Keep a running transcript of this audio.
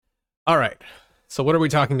All right. So what are we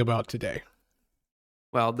talking about today?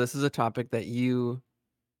 Well, this is a topic that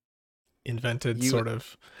Invented, you sort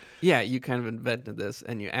of. yeah, you kind of invented this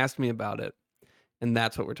and you asked me about it, and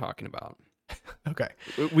that's what we're talking about. Okay.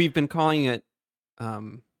 We've been calling it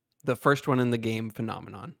um the first one in the game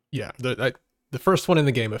phenomenon. Yeah. The first one in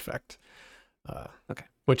the game effect, uh, Okay.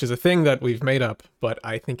 which is a thing that we've made up, but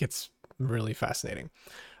I think it's really fascinating.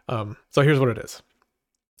 So here's what it is.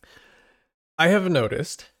 I have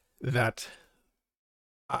noticed that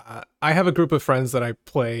I have a group of friends that I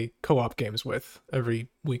play co-op games with every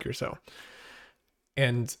week or so.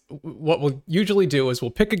 And what we'll usually do is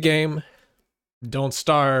we'll pick a game, Don't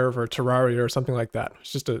Starve or Terraria or something like that.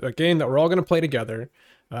 It's just a game that we're all going to play together.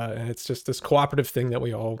 And it's just this cooperative thing that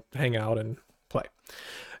we all hang out and play.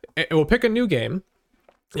 And we'll pick a new game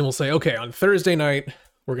and we'll say, okay, on Thursday night,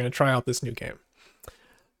 we're going to try out this new game.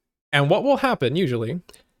 And what will happen usually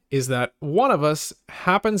is that one of us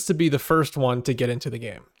happens to be the first one to get into the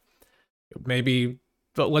game. Maybe,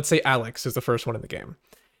 but let's say Alex is the first one in the game.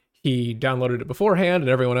 He downloaded it beforehand and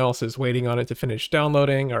everyone else is waiting on it to finish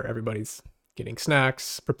downloading, or everybody's getting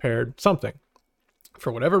snacks, prepared, something.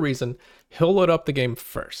 For whatever reason, he'll load up the game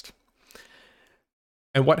first.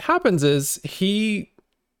 And what happens is he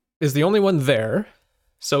is the only one there,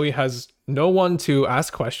 so he has no one to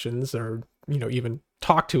ask questions or, even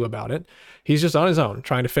talk to about it. He's just on his own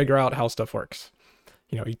trying to figure out how stuff works.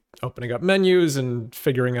 Opening up menus and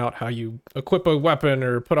figuring out how you equip a weapon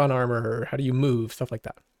or put on armor or how do you move, stuff like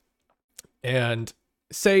that. And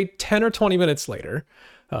say 10 or 20 minutes later,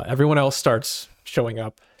 everyone else starts showing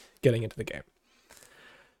up, getting into the game.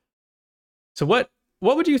 So what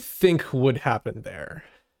would you think would happen there?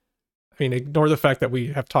 I mean, ignore the fact that we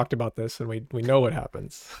have talked about this and we know what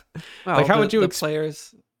happens. Well, Like, how would you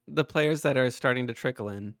the players that are starting to trickle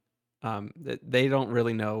in, they don't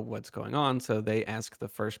really know what's going on, so they ask the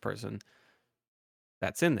first person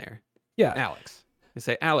that's in there, Yeah, Alex. They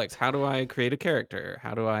say, Alex, how do I create a character?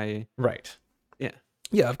 How do I? right. Yeah.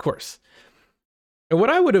 Yeah, of course. And what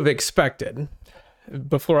I would have expected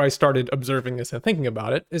before I started observing this and thinking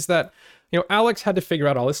about it is that, Alex had to figure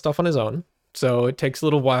out all this stuff on his own. So it takes a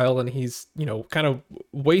little while and he's, kind of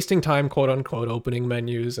wasting time, quote unquote, opening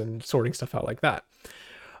menus and sorting stuff out like that.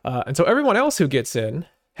 And so everyone else who gets in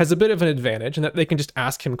has a bit of an advantage in that they can just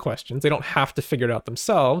ask him questions. They don't have to figure it out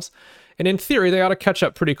themselves. And in theory, they ought to catch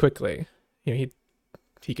up pretty quickly.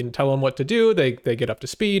 He can tell them what to do. They get up to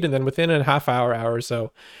speed, and then within a half hour or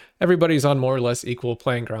so, everybody's on more or less equal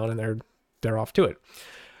playing ground, and they're off to it.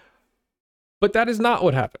 But that is not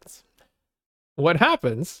what happens. What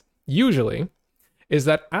happens usually is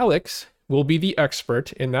that Alex will be the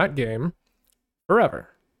expert in that game forever.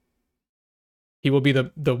 He will be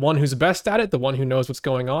the one who's best at it, the one who knows what's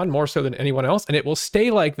going on more so than anyone else, and it will stay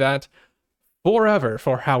like forever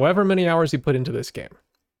for however many hours you put into this game.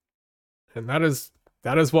 And that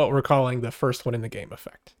is what we're calling the first one in the game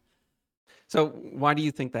effect. So why do you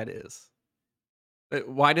think that is?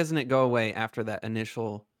 Why doesn't it go away after that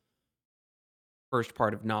initial first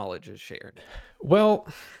part of knowledge is shared? Well,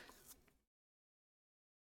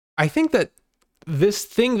 I think that this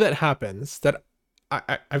thing that happens, that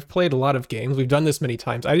I've played a lot of games, we've done this many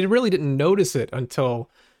times, I really didn't notice it until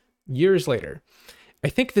years later. I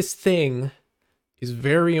think this thing is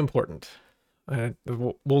very important.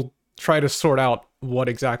 We'll try to sort out what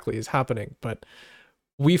exactly is happening, but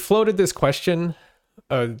we floated this question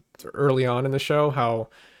early on in the show, how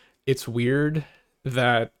it's weird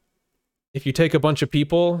that if you take a bunch of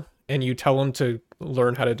people and you tell them to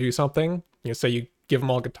learn how to do something, say you give them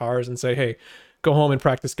all guitars and say, hey, go home and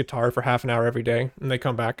practice guitar for half an hour every day, and they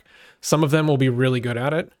come back, some of them will be really good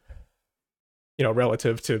at it,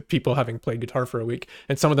 relative to people having played guitar for a week,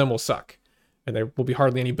 and some of them will suck and they will be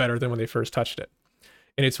hardly any better than when they first touched it.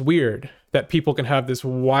 And it's weird that people can have this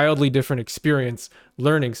wildly different experience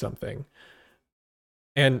learning something.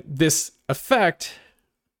 And this effect,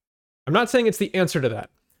 I'm not saying it's the answer to that,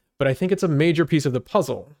 but I think it's a major piece of the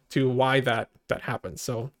puzzle to why that happens.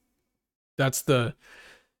 So that's the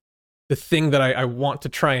thing that I want to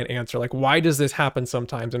try and answer. Like, why does this happen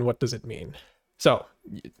sometimes and what does it mean? So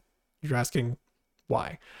you're asking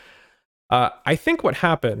why. I think what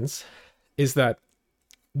happens is that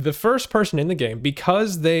the first person in the game,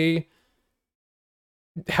 because they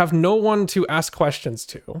have no one to ask questions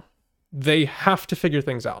to, they have to figure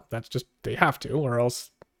things out. That's just, they have to, or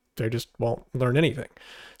else they just won't learn anything.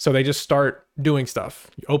 So they just start doing stuff.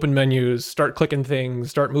 You open menus, start clicking things,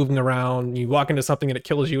 start moving around. You walk into something and it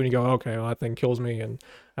kills you and you go, okay, well, that thing kills me and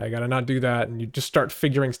I gotta not do that. And you just start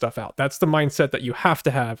figuring stuff out. That's the mindset that you have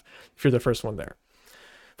to have if you're the first one there.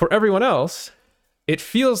 For everyone else, it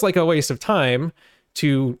feels like a waste of time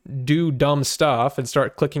to do dumb stuff and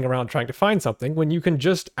start clicking around trying to find something when you can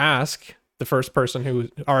just ask the first person who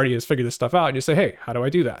already has figured this stuff out and you say, hey, how do I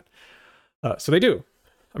do that? So they do.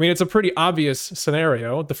 I mean, it's a pretty obvious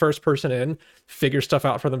scenario. The first person in figures stuff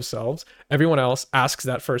out for themselves. Everyone else asks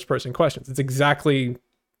that first person questions. It's exactly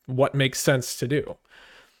what makes sense to do.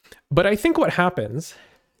 But I think what happens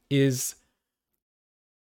is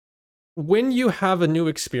when you have a new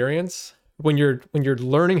experience, when you're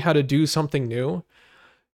learning how to do something new,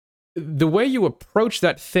 the way you approach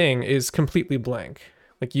that thing is completely blank.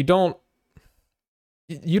 Like you don't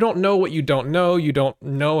know what you don't know. You don't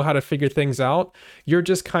know how to figure things out. You're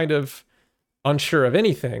just kind of unsure of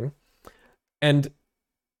anything. And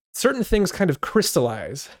certain things kind of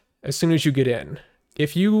crystallize as soon as you get in.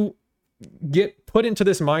 If you get put into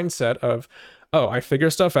this mindset of, oh, I figure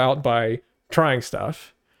stuff out by trying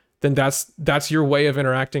stuff, then that's your way of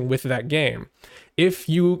interacting with that game. If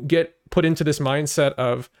you get put into this mindset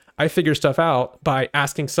of, I figure stuff out by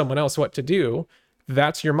asking someone else what to do,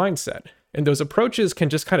 that's your mindset. And those approaches can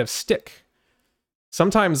just kind of stick,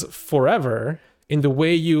 sometimes forever, in the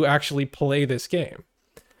way you actually play this game.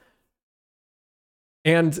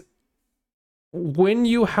 And when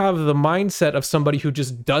you have the mindset of somebody who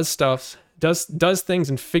just does stuff, does things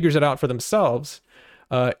and figures it out for themselves,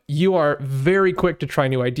 you are very quick to try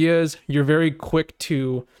new ideas. You're very quick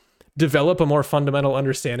to develop a more fundamental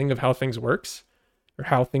understanding of how things work.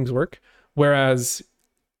 Whereas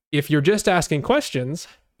if you're just asking questions,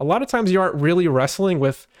 a lot of times you aren't really wrestling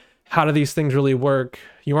with how do these things really work.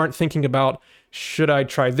 You aren't thinking about, should I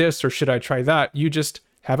try this or should I try that? You just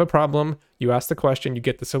have a problem, you ask the question, you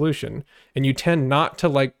get the solution. And you tend not to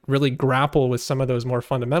like really grapple with some of those more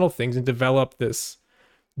fundamental things and develop this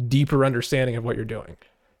deeper understanding of what you're doing.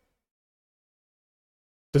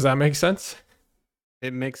 Does that make sense?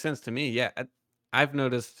 It makes sense to me. Yeah. I've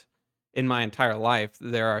noticed in my entire life,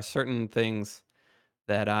 there are certain things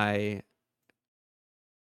that I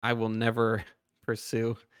will never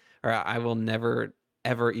pursue, or I will never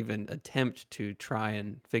ever even attempt to try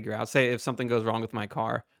and figure out. Say if something goes wrong with my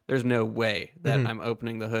car, there's no way that I'm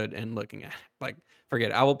opening the hood and looking at it. Like, forget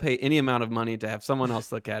it. I will pay any amount of money to have someone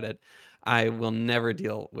else look at it. I will never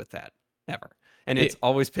deal with that ever. And it's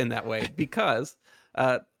always been that way because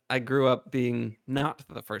I grew up being not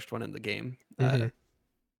the first one in the game.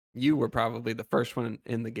 You were probably the first one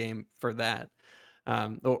in the game for that.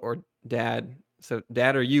 Or dad. So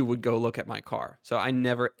dad or you would go look at my car. So I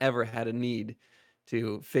never ever had a need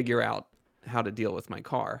to figure out how to deal with my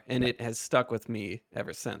car. And it has stuck with me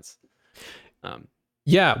ever since.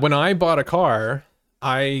 Yeah, when I bought a car,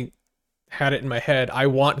 I had it in my head, I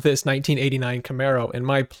want this 1989 Camaro, and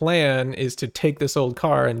my plan is to take this old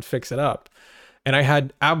car and fix it up. And I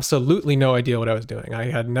had absolutely no idea what I was doing. I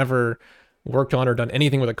had never worked on or done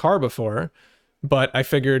anything with a car before, but I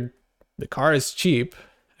figured the car is cheap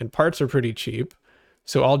and parts are pretty cheap,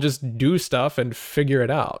 so I'll just do stuff and figure it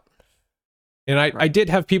out. And I did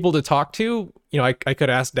have people to talk to. You know, I could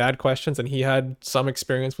ask dad questions, and he had some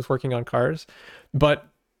experience with working on cars, but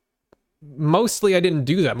mostly I didn't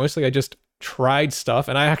do that. Mostly I just tried stuff,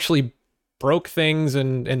 and I actually broke things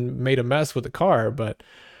and made a mess with the car, but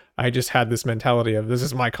I just had this mentality of, this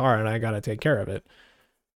is my car and I got to take care of it.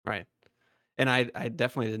 Right. And I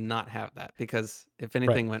definitely did not have that, because if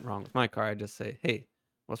anything went wrong with my car, I'd just say, hey,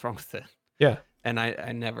 what's wrong with it? Yeah. And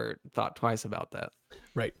I never thought twice about that.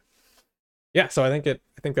 Right. Yeah. So I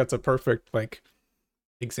think that's a perfect like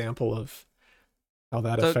example of how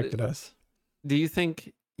that affected us. Do you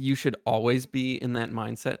think you should always be in that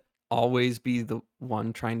mindset? Always be the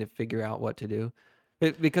one trying to figure out what to do?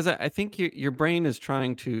 Because I think your brain is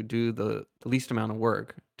trying to do the least amount of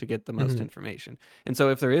work to get the most information. And so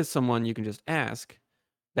if there is someone you can just ask,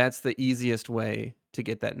 that's the easiest way to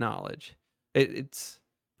get that knowledge. It's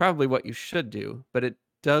probably what you should do, but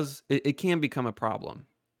it can become a problem.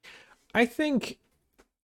 I think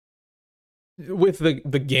with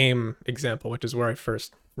the game example, which is where I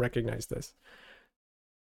first recognized this,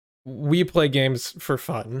 we play games for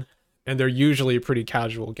fun, and they're usually pretty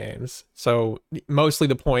casual games. So mostly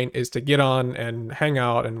the point is to get on and hang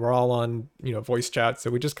out, and we're all on, voice chat. So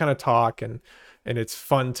we just kind of talk, and it's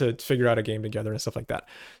fun to figure out a game together and stuff like that.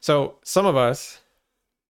 So some of us,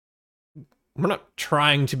 we're not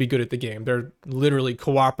trying to be good at the game. They're literally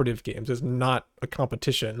cooperative games. It's not a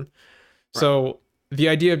competition. Right. So the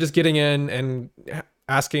idea of just getting in and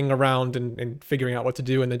asking around and figuring out what to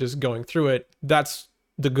do and then just going through it, that's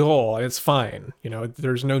the goal. It's fine.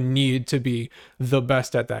 There's no need to be the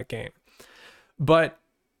best at that game. But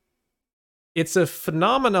it's a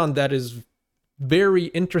phenomenon that is very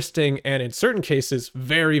interesting and in certain cases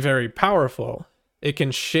very, very powerful It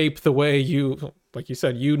can shape the way you, like you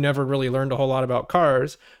said, you never really learned a whole lot about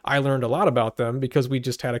cars. I learned a lot about them because we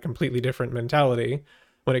just had a completely different mentality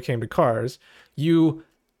when it came to cars. You,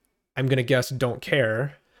 I'm going to guess, don't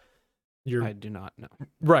care. You're I do not know.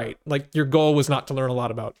 right. Like your goal was not to learn a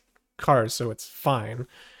lot about cars, so it's fine.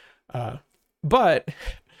 But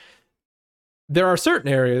there are certain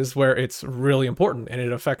areas where it's really important and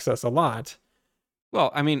it affects us a lot.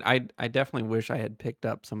 Well, I mean, I definitely wish I had picked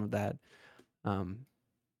up some of that um,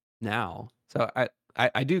 now. So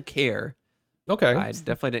I do care. Okay. I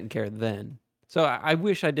definitely didn't care then. So I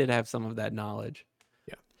wish I did have some of that knowledge.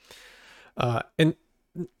 Yeah. And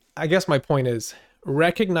I guess my point is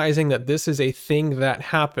recognizing that this is a thing that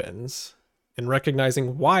happens and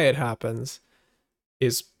recognizing why it happens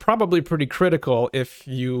is probably pretty critical if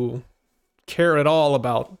you care at all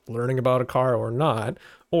about learning about a car or not.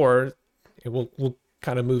 Or we'll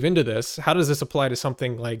kind of move into this. How does this apply to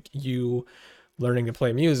something like you learning to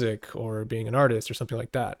play music or being an artist or something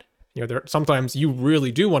like that? You know, there sometimes you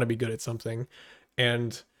really do want to be good at something,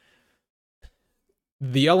 and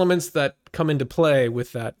the elements that come into play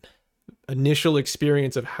with that initial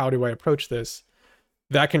experience of how do I approach this,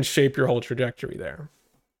 that can shape your whole trajectory there.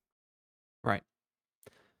 Right.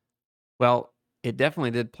 Well, it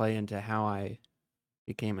definitely did play into how I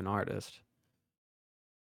became an artist.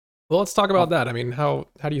 Well, let's talk about Well, that. I mean, how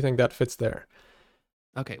do you think that fits there?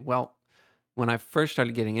 okay. Well, when I first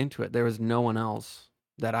started getting into it, there was no one else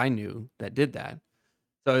that I knew that did that.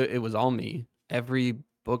 So it was all me. Every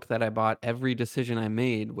book that I bought, every decision I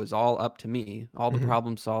made was all up to me. All the Mm-hmm.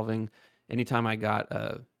 problem solving. Anytime I got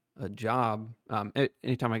a job,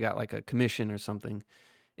 anytime I got like a commission or something,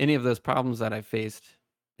 any of those problems that I faced,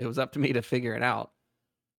 it was up to me to figure it out.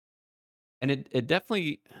 And it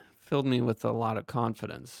definitely filled me with a lot of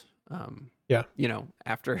confidence. Yeah. You know,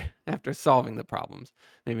 after after solving the problems,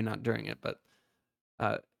 maybe not during it, but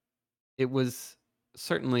uh, it was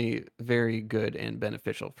certainly very good and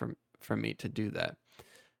beneficial for me to do that.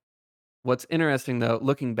 What's interesting though,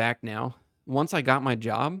 looking back now, once I got my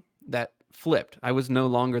job, that flipped. I was no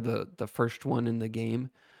longer the first one in the game.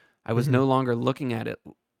 I was Mm-hmm. no longer looking at it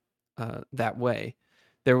that way.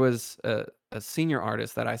 There was a senior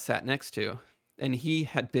artist that I sat next to, and he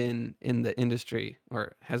had been in the industry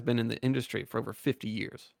or has been in the industry for over 50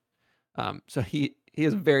 years. So he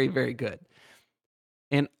is very, very good.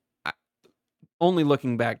 And I, only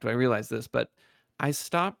looking back do I realize this, but I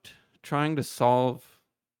stopped trying to solve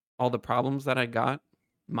all the problems that I got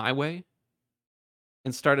my way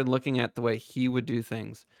and started looking at the way he would do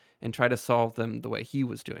things and try to solve them the way he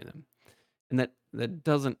was doing them. And that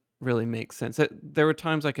doesn't really make sense. There were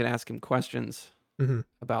times I could ask him questions Mm-hmm.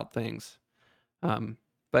 about things,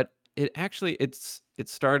 but it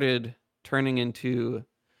started turning into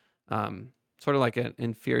sort of like an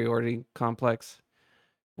inferiority complex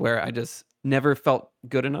where I just never felt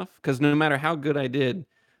good enough because no matter how good I did,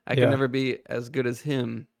 I could Yeah. never be as good as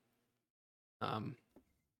him. Um,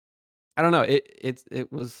 I don't know.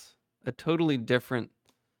 It was a totally different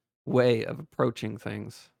way of approaching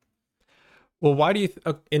things. Well, why do you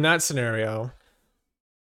in that scenario,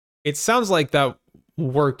 it sounds like that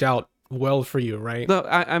worked out well for you, right? No,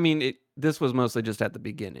 I mean this was mostly just at the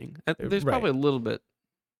beginning. There's Right. probably a little bit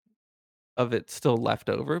of it still left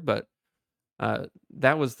over, but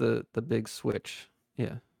that was the big switch.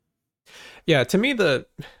 Yeah. Yeah, to me the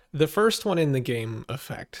first one in the game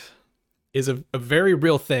effect is a very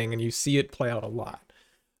real thing and you see it play out a lot.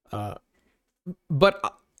 Uh,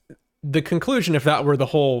 but the conclusion, if that were the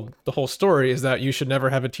whole story, is that you should never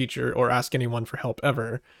have a teacher or ask anyone for help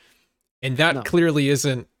ever. And that No. clearly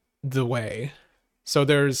isn't the way. So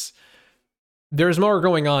there's more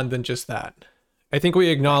going on than just that. I think we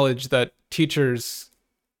Right. acknowledge that teachers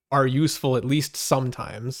are useful at least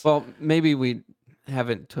sometimes. Well, maybe we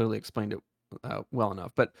haven't totally explained it well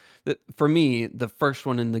enough, but for me, the first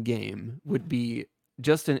one in the game would be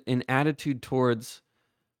just an attitude towards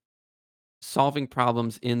solving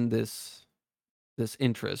problems in this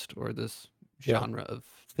interest or this Yeah. genre of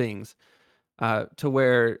things, to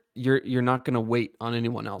where you're not going to wait on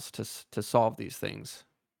anyone else to solve these things.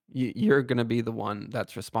 You're going to be the one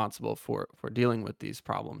that's responsible for dealing with these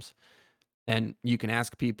problems, and you can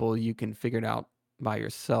ask people. You can figure it out by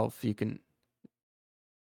yourself.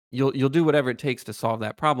 You'll do whatever it takes to solve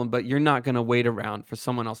that problem, but you're not going to wait around for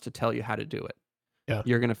someone else to tell you how to do it. Yeah.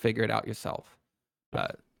 You're going to figure it out yourself. Yeah. Uh,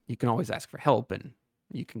 you can always ask for help, and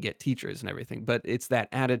you can get teachers and everything, but it's that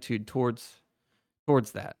attitude towards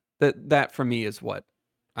that for me is what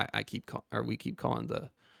I keep or we keep calling the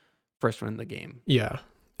first one in the game. Yeah.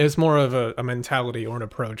 It's more of a mentality or an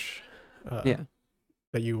approach uh, Yeah.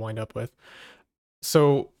 that you wind up with.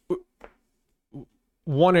 So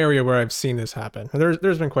one area where I've seen this happen. And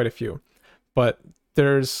there's been quite a few, but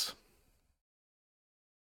there's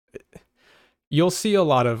you'll see a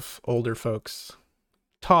lot of older folks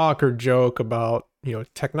talk or joke about,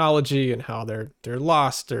 technology and how they're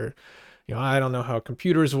lost, or, I don't know how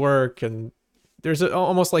computers work. And there's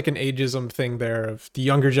almost like an ageism thing there of the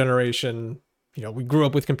younger generation. We grew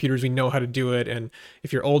up with computers, we know how to do it. And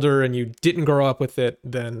if you're older and you didn't grow up with it,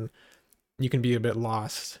 then you can be a bit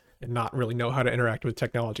lost and not really know how to interact with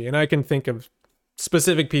technology. And I can think of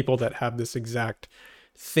specific people that have this exact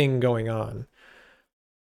thing going on.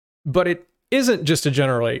 But it isn't just a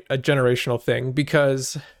generational thing,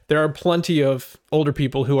 because there are plenty of older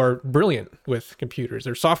people who are brilliant with computers.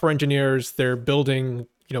 They're software engineers, they're building,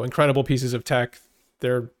 incredible pieces of tech.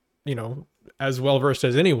 They're, as well versed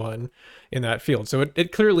as anyone in that field. So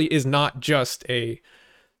it clearly is not just a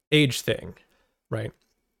age thing, right?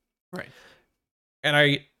 Right. And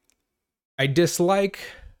I dislike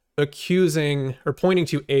accusing or pointing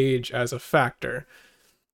to age as a factor,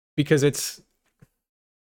 because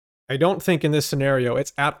I don't think in this scenario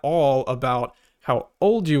it's at all about how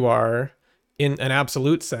old you are in an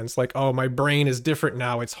absolute sense. Like, oh, my brain is different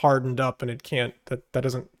now, it's hardened up and it can't,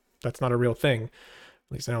 that's not a real thing.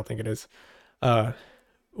 At least I don't think it is.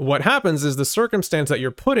 What happens is the circumstance that you're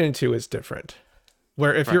put into is different.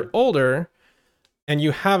 Where if you're older and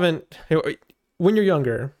you haven't, when you're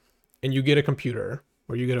younger and you get a computer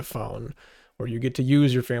or you get a phone or you get to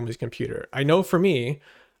use your family's computer. I know for me,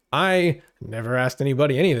 I never asked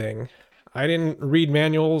anybody anything. I didn't read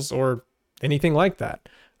manuals or anything like that.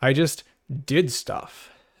 I just did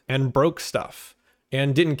stuff and broke stuff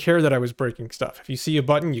and didn't care that I was breaking stuff. If you see a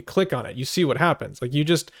button, you click on it, you see what happens. Like, you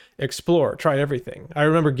just explore, try everything. I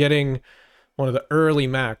remember getting one of the early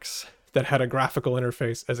Macs that had a graphical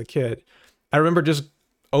interface as a kid. I remember just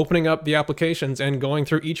opening up the applications and going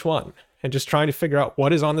through each one and just trying to figure out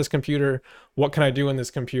what is on this computer, what can I do in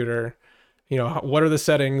this computer, what are the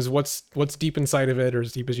settings, what's deep inside of it, or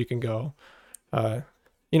as deep as you can go.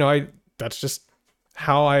 That's just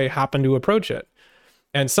how I happen to approach it.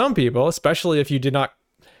 And some people, especially if you did not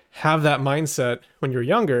have that mindset when you're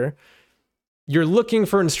younger, you're looking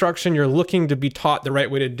for instruction, you're looking to be taught the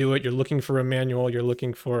right way to do it, you're looking for a manual, you're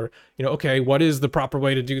looking for, okay, what is the proper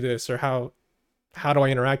way to do this, or how do I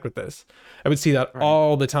interact with this? I would see that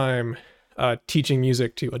all the time teaching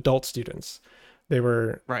music to adult students. They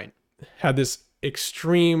were had this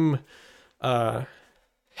extreme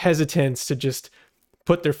hesitance to just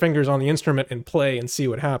put their fingers on the instrument and play and see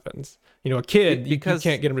what happens. A kid, you can't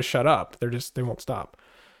get them to shut up. They won't stop.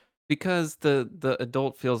 Because the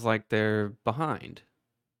adult feels like they're behind,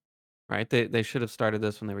 right? They should have started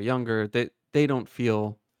this when they were younger. They don't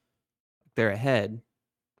feel they're ahead,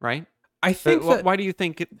 right? I think why do you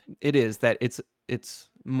think it is that it's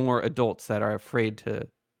more adults that are afraid to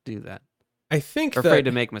do that? I think they're afraid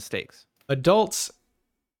to make mistakes. Adults,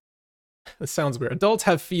 this sounds weird. Adults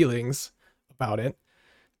have feelings about it,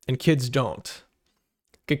 and kids don't.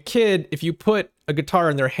 A kid, if you put a guitar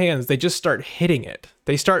in their hands, they just start hitting it.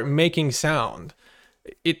 They start making sound.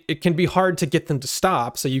 It can be hard to get them to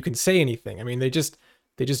stop so you can say anything. I mean, they just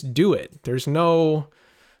do it.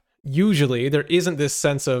 Usually there isn't this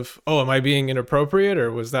sense of, oh, am I being inappropriate,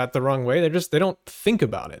 or was that the wrong way? They don't think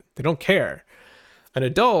about it. They don't care. An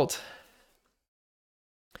adult,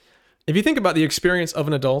 if you think about the experience of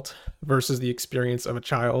an adult versus the experience of a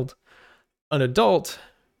child, an adult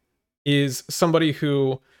is somebody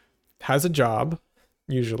who has a job,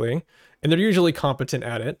 usually, and they're usually competent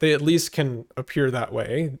at it. They at least can appear that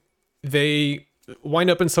way. They wind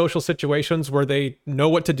up in social situations where they know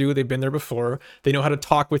what to do. They've been there before. They know how to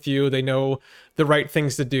talk with you. They know the right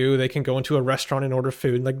things to do. They can go into a restaurant and order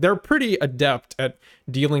food. Like, they're pretty adept at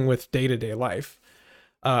dealing with day-to-day life.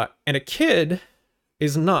 And a kid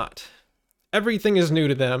is not. Everything is new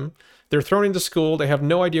to them. They're thrown into school. They have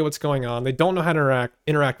no idea what's going on. They don't know how to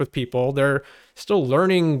interact with people. They're still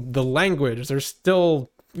learning the language.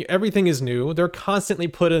 Everything is new. They're constantly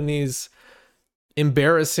put in these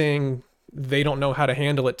embarrassing, they don't know how to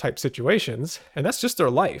handle it type situations. And that's just their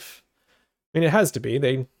life. I mean, it has to be.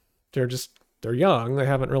 They're young. They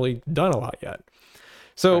haven't really done a lot yet.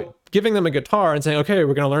 So giving them a guitar and saying, okay,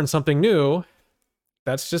 we're going to learn something new,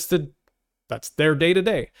 that's their day to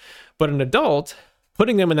day. But an adult,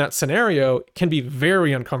 putting them in that scenario can be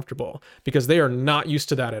very uncomfortable because they are not used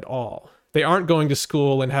to that at all. They aren't going to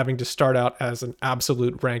school and having to start out as an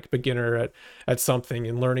absolute rank beginner at something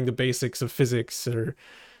and learning the basics of physics or,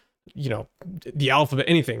 the alphabet,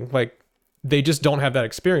 anything. Like, they just don't have that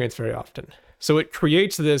experience very often. So it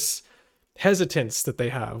creates this hesitance that they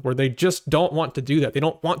have where they just don't want to do that. They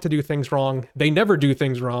don't want to do things wrong. They never do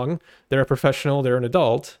things wrong. They're a professional, they're an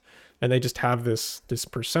adult, and they just have this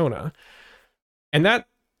persona. And that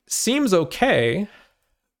seems okay,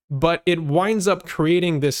 but it winds up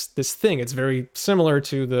creating this thing. It's very similar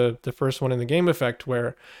to the first one in the game effect,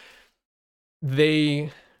 where they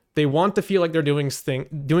want to feel like they're doing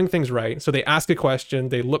things right. So they ask a question,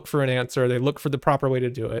 they look for an answer, they look for the proper way to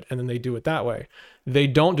do it, and then they do it that way. They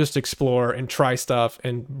don't just explore and try stuff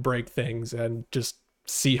and break things and just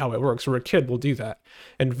see how it works. Or a kid will do that.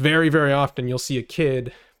 And very, very often you'll see a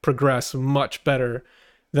kid progress much better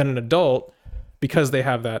than an adult because they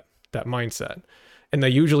have that mindset. And they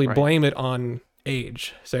usually Right. blame it on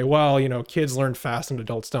age. Say, well, kids learn fast and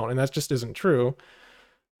adults don't. And that just isn't true.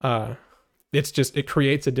 It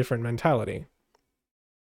creates a different mentality.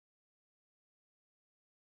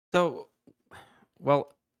 So,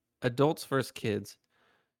 well, adults versus kids.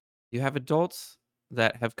 You have adults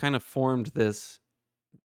that have kind of formed this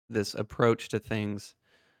approach to things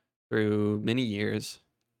through many years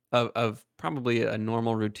of probably a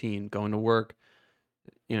normal routine, going to work,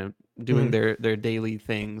 doing Mhm. their daily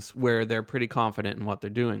things where they're pretty confident in what they're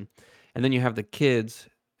doing. And then you have the kids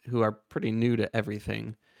who are pretty new to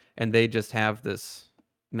everything, and they just have this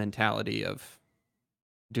mentality of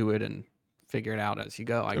do it and figure it out as you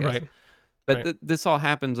go, I guess. Right. But Right. this all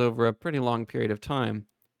happens over a pretty long period of time.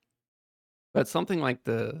 But something like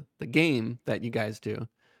the game that you guys do,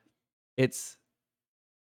 it's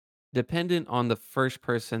dependent on the first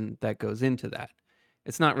person that goes into that.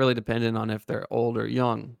 It's not really dependent on if they're old or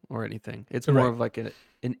young or anything. It's more Right. of like an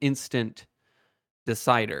instant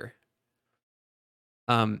decider.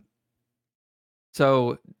 Um,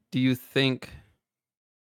 so do you think,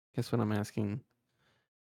 guess what I'm asking,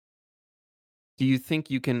 do you think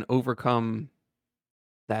you can overcome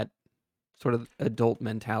that sort of adult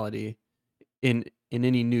mentality in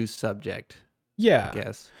any new subject, I Yeah.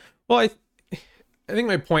 guess? Well, I think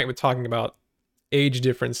my point with talking about age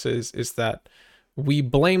differences is that we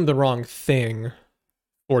blame the wrong thing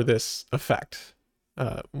for this effect,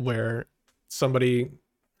 where somebody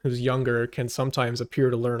who's younger can sometimes appear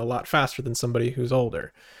to learn a lot faster than somebody who's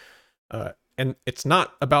older. And it's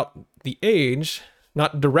not about the age,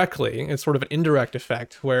 not directly. It's sort of an indirect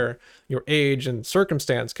effect where your age and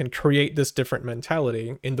circumstance can create this different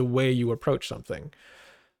mentality in the way you approach something.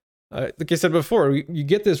 Like I said before, you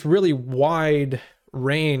get this really wide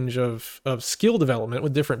range of skill development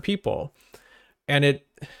with different people, and it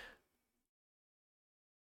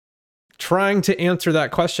trying to answer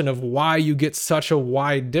that question of why you get such a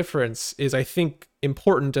wide difference is, I think,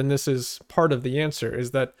 important. And this is part of the answer,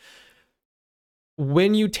 is that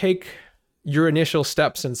when you take your initial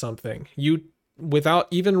steps in something, you, without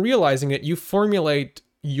even realizing it, you formulate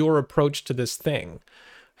your approach to this thing.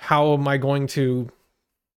 How am I going to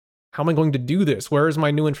do this? Where is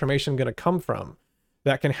my new information going to come from?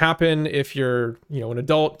 That can happen if you're, an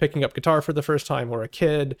adult picking up guitar for the first time, or a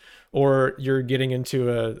kid, or you're getting into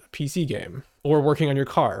a PC game, or working on your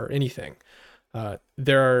car, or anything.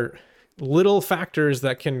 There are little factors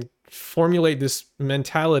that can formulate this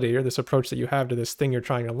mentality or this approach that you have to this thing you're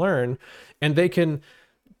trying to learn, and they can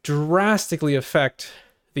drastically affect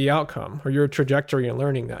the outcome or your trajectory in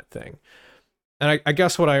learning that thing. And I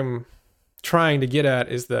guess what I'm trying to get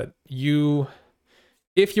at is that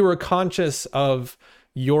if you are conscious of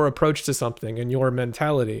your approach to something and your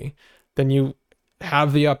mentality, then you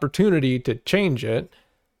have the opportunity to change it.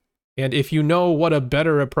 And if you know what a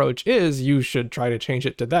better approach is, you should try to change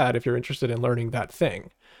it to that if you're interested in learning that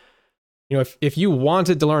thing. If you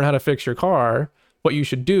wanted to learn how to fix your car, what you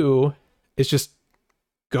should do is just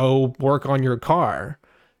go work on your car.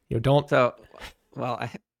 Don't. So, well,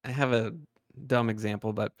 I have a dumb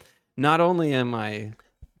example, but not only am I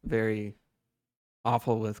very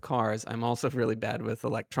awful with cars, I'm also really bad with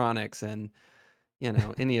electronics and,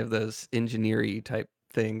 any of those engineering type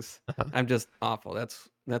things. I'm just awful.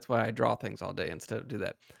 That's why I draw things all day instead of do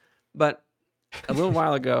that. But a little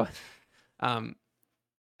while ago, um,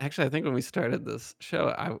 actually, I think when we started this show,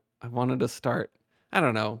 I wanted to start, I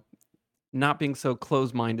don't know, not being so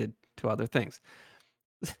close-minded to other things.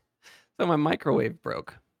 So my microwave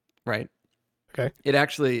broke, right? Okay. It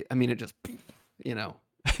actually, I mean, it just, you know,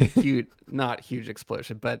 huge, not huge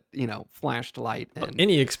explosion, but flashed light and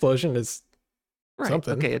Any explosion is right.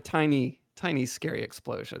 something. Okay, a tiny, tiny, scary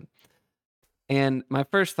explosion. And my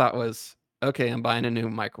first thought was, okay, I'm buying a new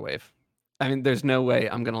microwave. I mean, there's no way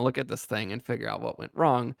I'm gonna look at this thing and figure out what went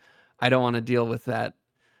wrong. I don't want to deal with that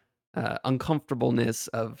uncomfortableness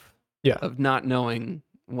of Yeah. not knowing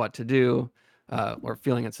what to do or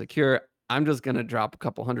feeling insecure. I'm just gonna drop a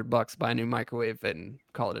couple $100, buy a new microwave, and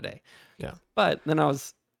call it a day. Yeah. But then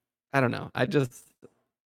I don't know.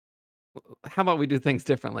 How about we do things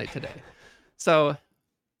differently today? So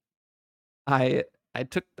I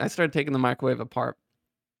I started taking the microwave apart.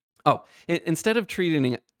 Oh, instead of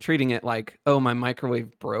treating it like, oh, my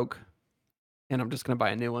microwave broke, and I'm just gonna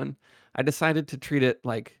buy a new one, I decided to treat it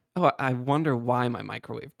like, oh, I wonder why my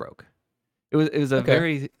microwave broke. It was a Okay.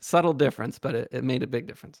 very subtle difference, but it made a big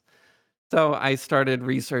difference. So I started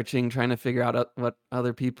researching, trying to figure out what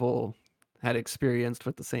other people had experienced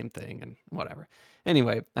with the same thing and whatever.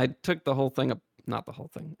 Anyway, I took the whole thing up, not the whole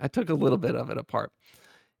thing. I took a little bit of it apart,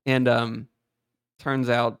 and turns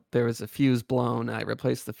out there was a fuse blown. I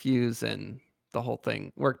replaced the fuse, and the whole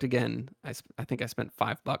thing worked again. I think I spent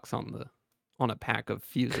 $5 on a pack of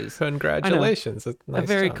fuses. I know, Congratulations. That's a nice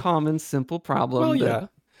very job. common, simple Well, problem yeah.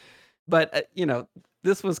 but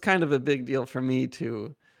this was kind of a big deal for me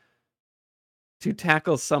to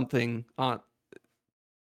tackle something on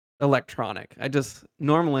electronic.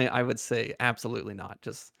 Normally I would say absolutely not.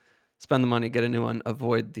 Just spend the money, get a new one,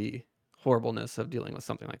 avoid the horribleness of dealing with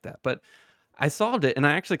something like that. But I solved it and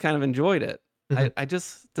I actually kind of enjoyed it. Mhm. I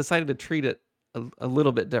just decided to treat it a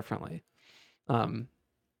little bit differently. Um,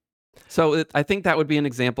 so I think that would be an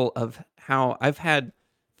example of how I've had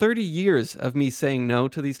 30 years of me saying no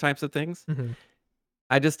to these types of things. Mhm.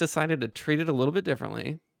 I just decided to treat it a little bit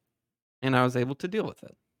differently, and I was able to deal with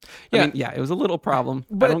it. I Yeah, mean, yeah, it was a little problem.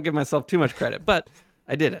 I but don't give myself too much credit, but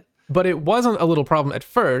I did it. it wasn't a little problem at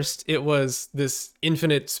first. It was this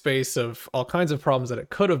infinite space of all kinds of problems that it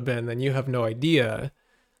could have been, and you have no idea.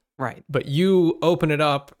 Right. But you open it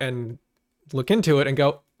up and look into it and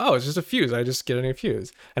go, oh, it's just a fuse. I just get a new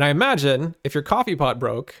fuse. And I imagine if your coffee pot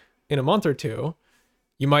broke in a month or two,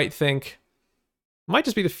 you might think, might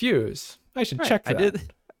just be the fuse. I should Right. check I that.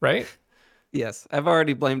 did. Right? Yes. I've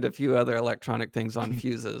already blamed a few other electronic things on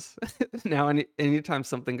fuses. Now, anytime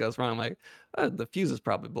something goes wrong, I'm like, oh, the fuse is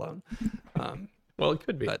probably blown. Well, it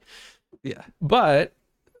could be. But yeah. But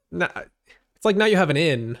now, it's like now you have an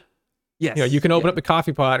in. Yes. You know, you can open Yeah. up the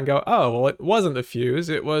coffee pot and go, oh, well, it wasn't the fuse.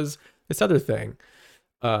 It was this other thing.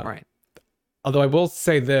 Right. Although I will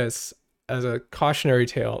say this as a cautionary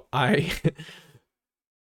tale, I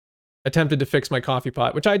attempted to fix my coffee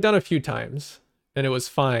pot, which I'd done a few times, and it was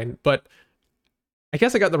fine. But I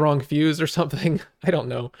guess I got the wrong fuse or something. I don't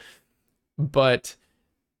know. But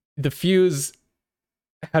the fuse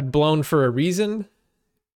had blown for a reason,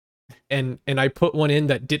 and I put one in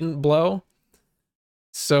that didn't blow.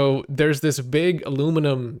 So there's this big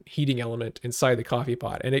aluminum heating element inside the coffee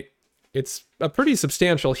pot, and it's a pretty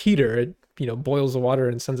substantial heater. It boils the water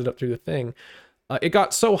and sends it up through the thing. It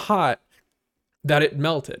got so hot that it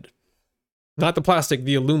melted, not the plastic,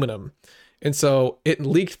 the aluminum, and so it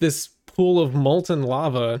leaked this pool of molten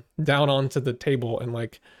lava down onto the table and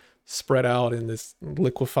like spread out in this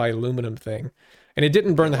liquefied aluminum thing. And it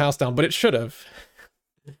didn't burn the house down, but it should have.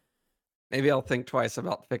 Maybe I'll think twice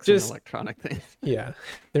about fixing Just electronic things. yeah,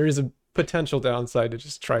 there is a potential downside to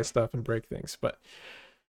just try stuff and break things, but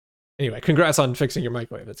anyway, congrats on fixing your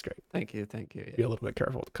microwave. That's great. Thank you. Thank you. Be Yeah. a little bit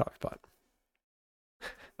careful with the coffee pot.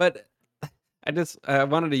 But I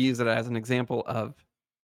wanted to use it as an example of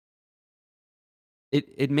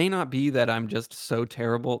it may not be that I'm just so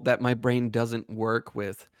terrible that my brain doesn't work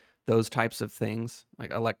with those types of things,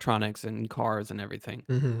 like electronics and cars and everything.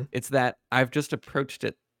 Mm-hmm. It's that I've just approached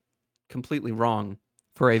it completely wrong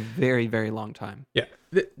for a very, very long time. Yeah,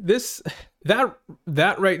 this that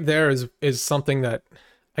right there is something that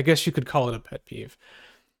I guess you could call it a pet peeve.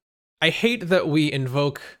 I hate that we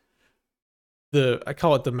invoke I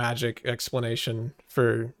call it the magic explanation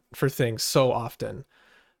for things so often,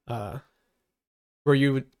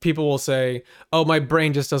 where people will say, "Oh, my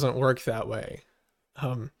brain just doesn't work that way."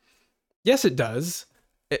 Yes, it does.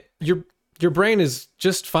 Your brain is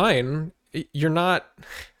just fine. You're not.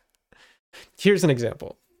 Here's an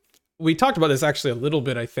example. We talked about this actually a little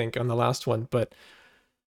bit, I think, on the last one, but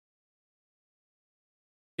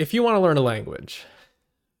if you want to learn a language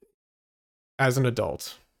as an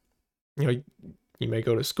adult, you may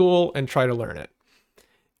go to school and try to learn it.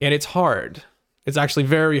 And it's hard. It's actually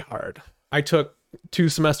very hard. I took 2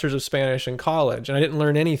 semesters of Spanish in college and I didn't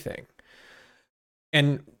learn anything.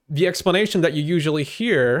 And the explanation that you usually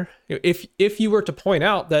hear, if you were to point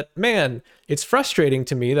out that, man, it's frustrating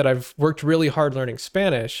to me that I've worked really hard learning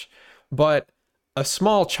Spanish, but a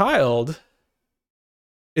small child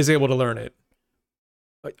is able to learn it.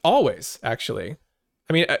 Always, actually.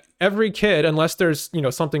 I mean, every kid, unless there's,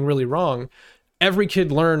 something really wrong, every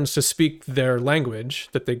kid learns to speak their language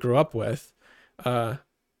that they grew up with.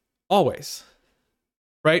 Always.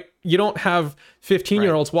 right? You don't have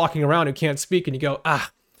 15-year Right. olds walking around who can't speak and you go,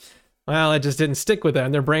 well, it just didn't stick with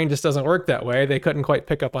them. Their brain just doesn't work that way. They couldn't quite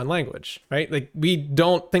pick up on language, right? Like, we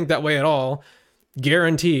don't think that way at all.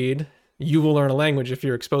 Guaranteed, you will learn a language if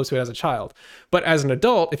you're exposed to it as a child. But as an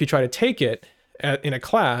adult, if you try to take it in a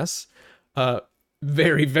class,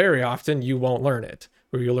 very, very often you won't learn it,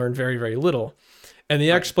 or you'll learn very, very little. And the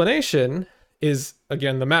Right. explanation is,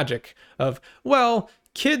 again, the magic of, well,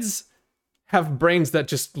 kids have brains that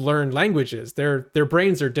just learn languages. Their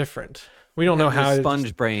brains are different. We don't know Have the how.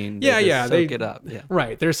 sponge brain. They Yeah, just yeah, soak it up. Yeah.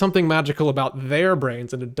 right. There's something magical about their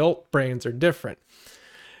brains, and adult brains are different.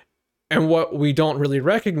 And what we don't really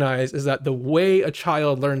recognize is that the way a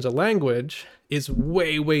child learns a language is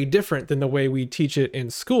way, way different than the way we teach it in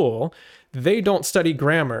school. They don't study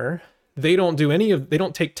grammar. They don't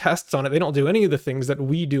take tests on it. They don't do any of the things that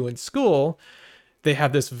we do in school. They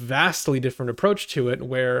have this vastly different approach to it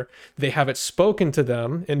where they have it spoken to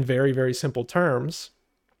them in very, very simple terms,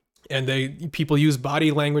 and people use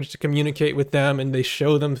body language to communicate with them, and they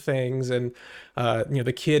show them things, and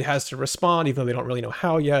the kid has to respond even though they don't really know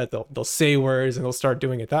how yet. They'll say words and they'll start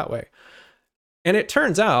doing it that way. And it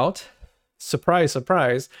turns out, surprise,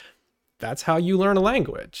 surprise, that's how you learn a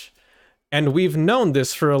language. And we've known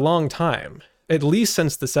this for a long time, at least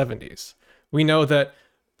since the 70s. We know that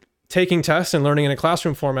taking tests and learning in a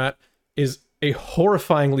classroom format is a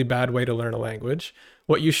horrifyingly bad way to learn a language.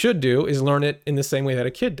 What you should do is learn it in the same way that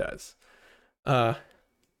a kid does. They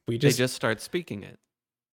just start speaking it.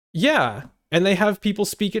 Yeah, and they have people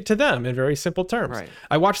speak it to them in very simple terms. Right.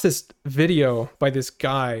 I watched this video by this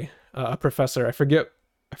guy, a professor. I forget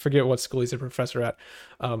what school he's a professor at.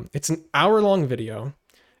 It's an hour-long video,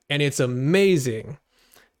 and it's amazing.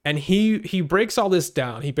 And he breaks all this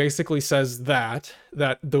down. He basically says that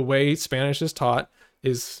the way Spanish is taught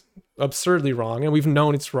is absurdly wrong, and we've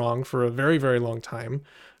known it's wrong for a very, very long time.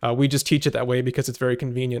 We just teach it that way because it's very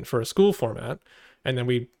convenient for a school format, and then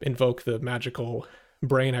we invoke the magical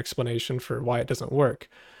brain explanation for why it doesn't work.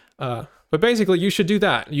 But basically, you should do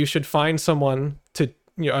that. You should find someone to,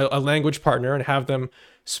 a language partner, and have them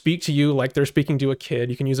speak to you like they're speaking to a kid.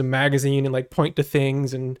 You can use a magazine and like point to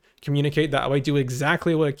things and communicate that way. Do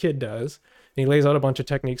exactly what a kid does. And he lays out a bunch of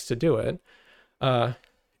techniques to do it. And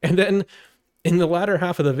then in the latter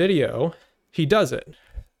half of the video, he does it.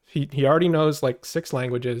 He already knows like 6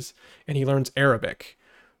 languages, and he learns Arabic,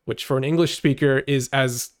 which for an English speaker is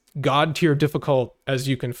as god tier difficult as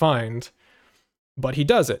you can find. But he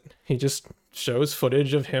does it. He just shows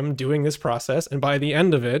footage of him doing this process, and by the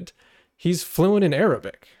end of it, he's fluent in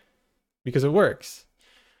Arabic because it works.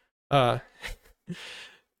 And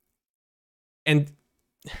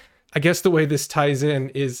I guess the way this ties in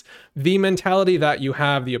is the mentality that you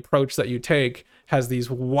have, the approach that you take, has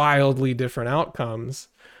these wildly different outcomes.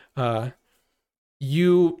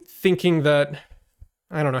 You thinking that,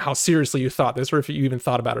 I don't know how seriously you thought this, or if you even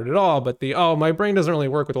thought about it at all, but my brain doesn't really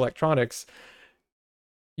work with electronics.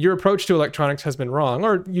 Your approach to electronics has been wrong,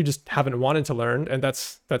 or you just haven't wanted to learn, and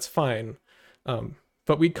that's fine.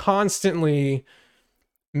 But we constantly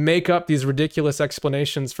make up these ridiculous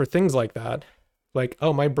explanations for things like that. Like,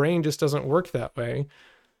 my brain just doesn't work that way.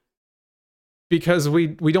 Because we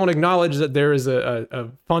don't acknowledge that there is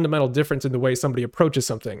a fundamental difference in the way somebody approaches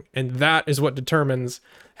something. And that is what determines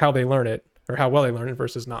how they learn it, or how well they learn it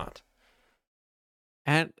versus not.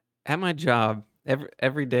 At my job,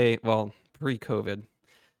 every day, well, pre-COVID,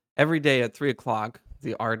 every day at 3:00,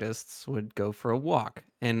 the artists would go for a walk,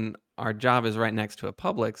 and our job is right next to a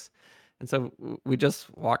Publix, and so we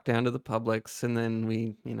just walk down to the Publix, and then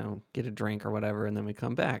we, get a drink or whatever, and then we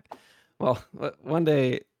come back. Well, one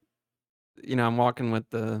day, I'm walking with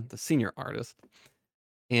the senior artist,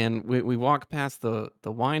 and we walk past the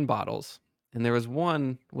wine bottles, and there was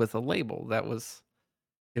one with a label that was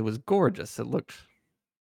gorgeous.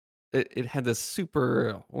 It had this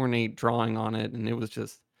super ornate drawing on it, and it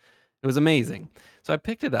was amazing. So I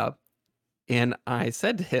picked it up, and I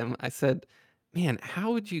said to him, I said, "Man,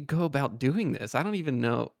 how would you go about doing this? I don't even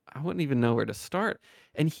know. I wouldn't even know where to start."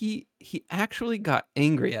 And he actually got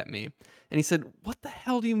angry at me, and he said, "What the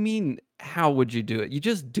hell do you mean? How would you do it? You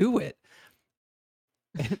just do it."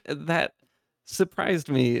 And that surprised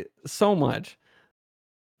me so much,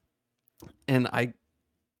 and I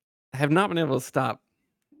have not been able to stop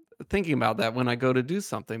thinking about that when I go to do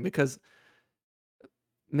something, because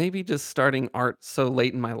maybe just starting art so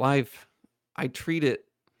late in my life, I treat it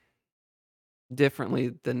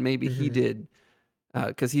differently than maybe he Mm-hmm. did,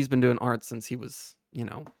 because he's been doing art since he was,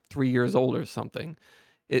 3 years old or something.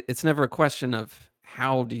 It's never a question of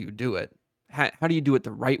how do you do it? How do you do it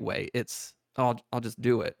the right way? It's, I'll just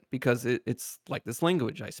do it because it's like this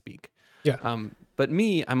language I speak. Yeah. But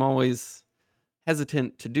me, I'm always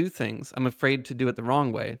hesitant to do things. I'm afraid to do it the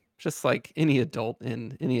wrong way, just like any adult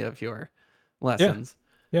in any of your Yeah. lessons.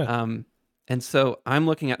 Yeah. Um, and so I'm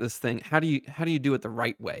looking at this thing. How do you do it the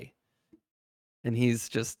right way? And he's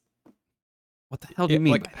just, what the hell do Yeah. you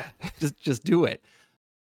mean Like, by that? Just do it.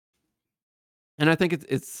 And I think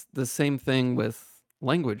it's the same thing with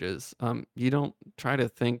languages. You don't try to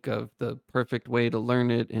think of the perfect way to learn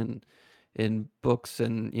it in books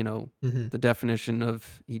and mhm. the definition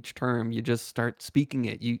of each term. You just start speaking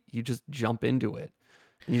it. You just jump into it.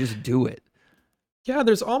 And you just do it. Yeah,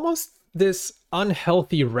 there's almost this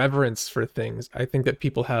unhealthy reverence for things I think that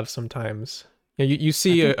people have sometimes. You I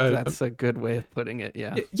see think that's a good way of putting it.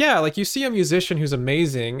 Yeah. yeah, like you see a musician who's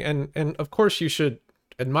amazing, and of course you should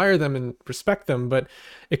admire them and respect them, but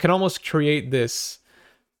it can almost create this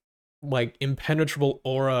like impenetrable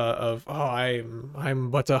aura of, oh, I'm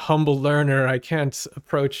but a humble learner, I can't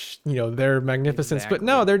approach their magnificence. But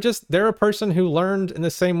no, Exactly. they're a person who learned in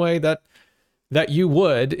the same way that you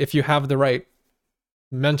would if you have the right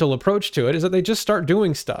mental approach to it, is that they just start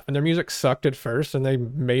doing stuff, and their music sucked at first and they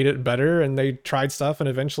made it better, and they tried stuff, and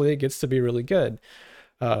eventually it gets to be really good.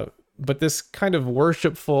 uh, but this kind of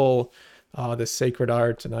worshipful, this sacred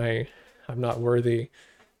art, and I'm not worthy,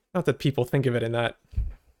 not that people think of it in that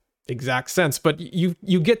exact sense, but you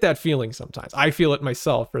get that feeling sometimes. I feel it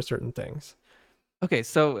myself for certain things. Okay,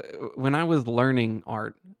 so when I was learning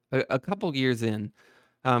art, a couple years in,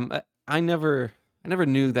 I never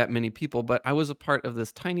knew that many people, but I was a part of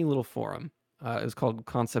this tiny little forum. It was called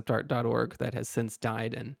conceptart.org that has since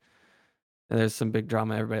died, and there's some big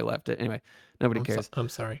drama. Everybody left it. Anyway, nobody cares. I'm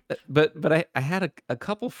sorry. But I had a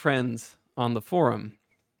couple friends on the forum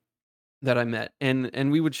that I met,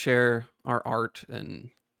 and we would share our art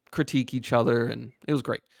and critique each other, and it was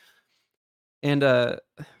great. And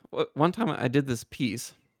one time I did this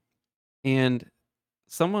piece, and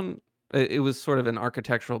someone it was sort of an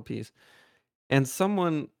architectural piece, and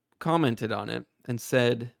someone commented on it and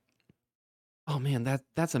said, "Oh man,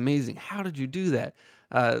 that's amazing. How did you do that?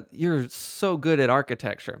 You're so good at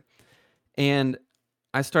architecture." And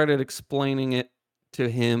I started explaining it to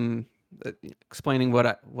him, explaining what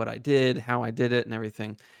I did, how I did it, and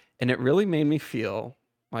everything. And it really made me feel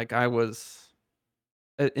like I was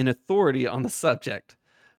an authority on the subject.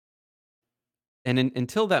 And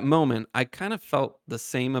until that moment, I kind of felt the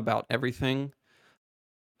same about everything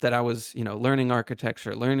that I was, learning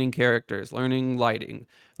architecture, learning characters, learning lighting,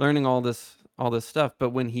 learning all this stuff. But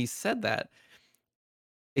when he said that,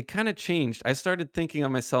 it kind of changed. I started thinking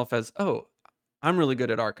of myself as, oh, I'm really good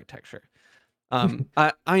at architecture.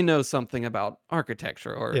 I know something about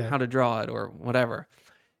architecture or Yeah. how to draw it or whatever.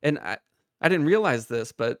 And I didn't realize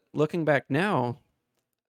this, but looking back now,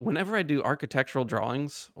 whenever I do architectural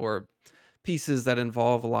drawings or pieces that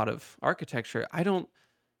involve a lot of architecture, I don't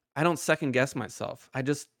second guess myself. I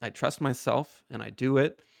trust myself and I do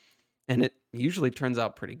it, and it usually turns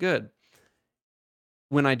out pretty good.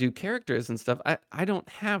 When I do characters and stuff, I don't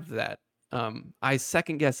have that. I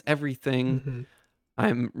second guess everything. Hmm.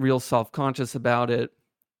 I'm real self-conscious about it,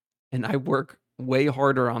 and I work way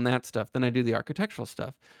harder on that stuff than I do the architectural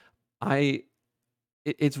stuff. I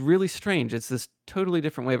it's really strange. It's this totally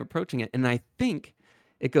different way of approaching it, and I think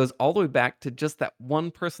it goes all the way back to just that one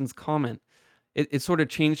person's comment. It sort of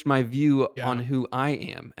changed my view on Yeah. who I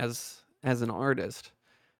am as an artist.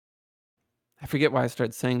 I forget why I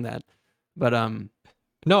started saying that, but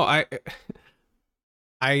No,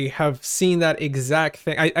 I have seen that exact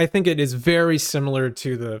thing. I think it is very similar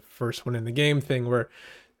to the first one in the game thing, where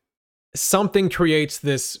something creates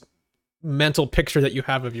this mental picture that you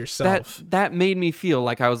have of that yourself. that made me feel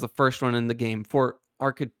like I was the first one in the game for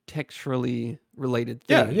architecturally related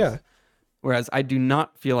Yeah, yeah. things, whereas I do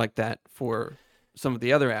not feel like that for some of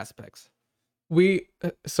the other aspects.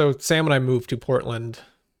 So Sam and I moved to Portland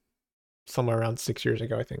somewhere around 6 years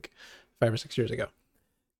ago, I think, 5 or 6 years ago.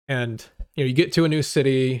 And you get to a new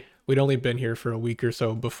city. We'd only been here for a week or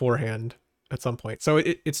so beforehand at some point, so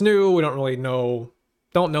it's new. We don't really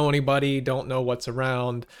don't know anybody, don't know what's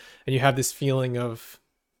around, and you have this feeling of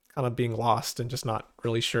kind of being lost and just not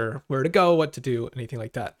really sure where to go, what to do, anything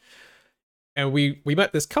like that. And we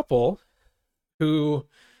met this couple who,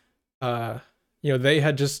 uh, they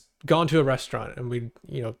had just gone to a restaurant, and we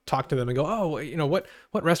talk to them and go, oh,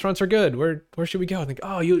 what restaurants are good, where should we go, and think,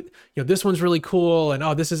 oh, this one's really cool, and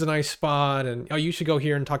oh, this is a nice spot, and oh, you should go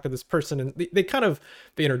here and talk to this person. And they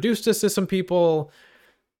introduced us to some people,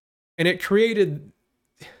 and it created,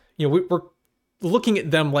 we're looking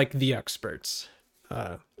at them like the experts,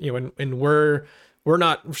 and we're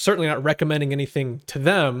certainly not recommending anything to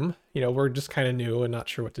them. We're just kind of new and not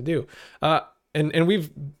sure what to do. and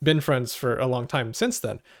we've been friends for a long time since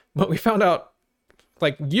then. But we found out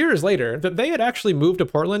like years later that they had actually moved to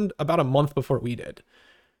Portland about a month before we did.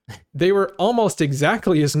 They were almost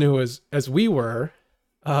exactly as new as we were.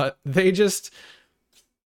 They just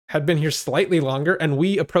had been here slightly longer, and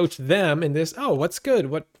we approached them in this, oh, what's good?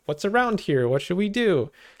 What's around here? What should we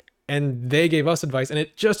do? And they gave us advice, and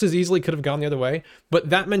it just as easily could have gone the other way. But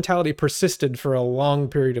that mentality persisted for a long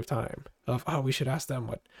period of time of, oh, we should ask them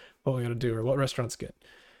what we got to do or what restaurants get.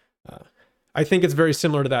 I think it's very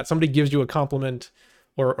similar to that. Somebody gives you a compliment,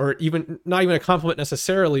 or even not even a compliment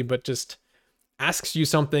necessarily, but just asks you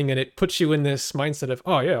something, and it puts you in this mindset of,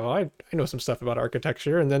 oh yeah, well, I know some stuff about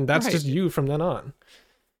architecture, and then that's Right. just you from then on.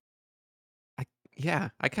 Yeah,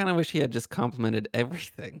 I kind of wish he had just complimented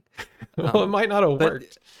everything. Well, it might not have But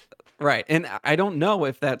worked. right, and I don't know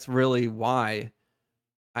if that's really why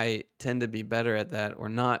I tend to be better at that or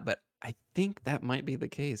not, but I think that might be the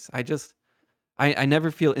case. I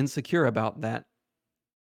never feel insecure about that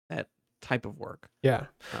type of work. Yeah.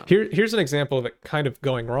 Um, Here's an example of it kind of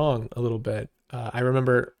going wrong a little bit. I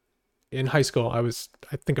remember in high school,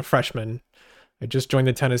 I think a freshman. I just joined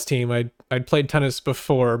the tennis team. I'd played tennis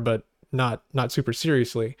before, but not super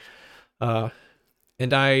seriously. Uh,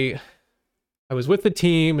 and I was with the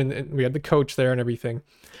team, and we had the coach there and everything.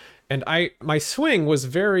 And my swing was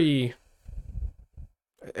very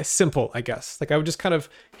simple, I guess. Like I would just kind of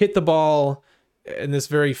hit the ball in this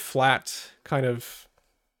very flat, kind of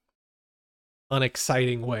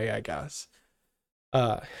unexciting way, I guess.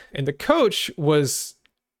 And the coach was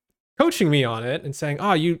coaching me on it and saying,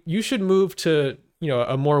 "Oh, you should move to,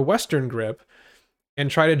 a more Western grip and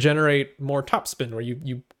try to generate more topspin, where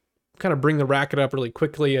you kind of bring the racket up really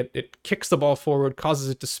quickly. It kicks the ball forward, causes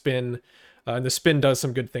it to spin, and the spin does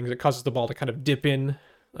some good things. It causes the ball to kind of dip in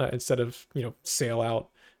instead of sail out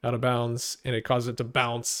of bounds, and it causes it to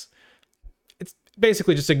bounce. It's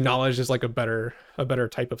basically just acknowledged as like a better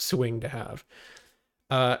type of swing to have."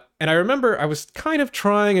 And I remember I was kind of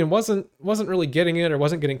trying and wasn't really getting it, or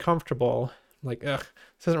wasn't getting comfortable. Like, ugh,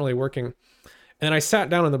 this isn't really working. And I sat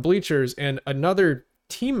down in the bleachers, and another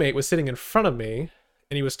teammate was sitting in front of me,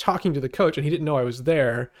 and he was talking to the coach, and he didn't know I was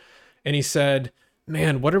there. And he said,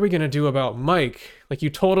 "Man, what are we gonna do about Mike? Like, you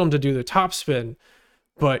told him to do the topspin,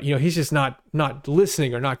 but he's just not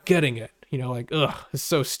listening or not getting it. Like, ugh, it's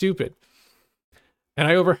so stupid." And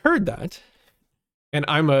I overheard that, and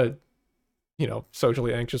I'm a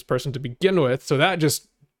socially anxious person to begin with, so that just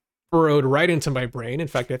burrowed right into my brain. In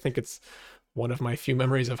fact, I think it's one of my few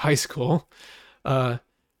memories of high school. Uh,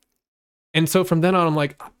 and so from then on, I'm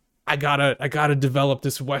like, I gotta develop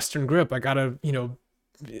this Western grip. I gotta,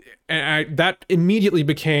 that immediately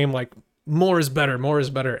became like, more is better, more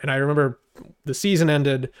is better. And I remember the season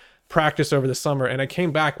ended, practice over the summer, and I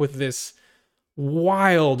came back with this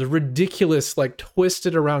wild, ridiculous, like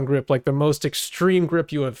twisted around grip, like the most extreme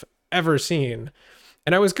grip you have ever seen.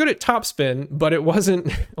 And I was good at topspin, but it wasn't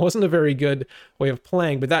a very good way of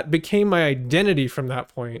playing. But that became my identity from that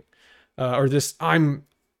point. Or this, I'm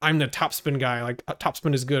the topspin guy. Like,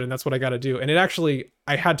 topspin is good, and that's what I got to do. And it actually,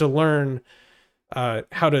 I had to learn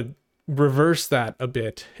how to reverse that a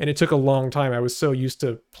bit, and it took a long time. I was so used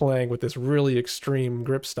to playing with this really extreme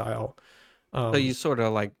grip style. so you sort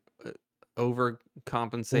of like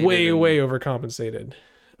overcompensated. Way overcompensated.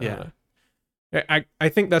 Yeah. I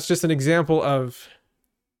think that's just an example of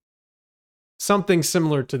something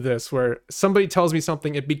similar to this, where somebody tells me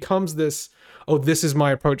something, it becomes this, oh, this is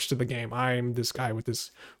my approach to the game. I'm this guy with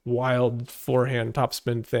this wild forehand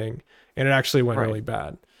topspin thing, and it actually went Right. really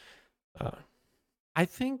bad. I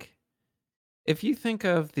think if you think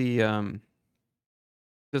of the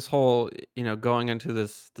this whole, going into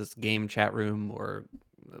this game chat room, or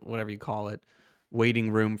whatever you call it, waiting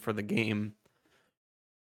room for the game.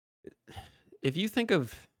 If you think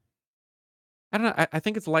of, I don't know, I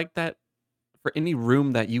think it's like that for any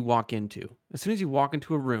room that you walk into. As soon as you walk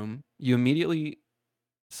into a room, you immediately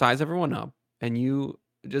size everyone up, and you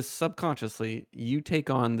just subconsciously, you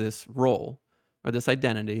take on this role or this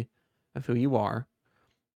identity of who you are,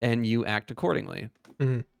 and you act accordingly.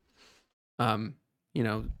 Mhm. You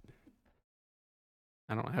know,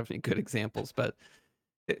 I don't have any good examples, but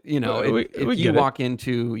if We you get it. walk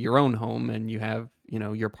into your own home and you have,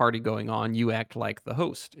 your party going on, you act like the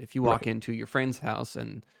host. If you walk Right. into your friend's house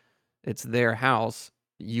and it's their house,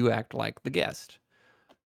 you act like the guest.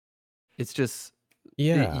 It's just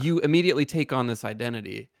Yeah. you immediately take on this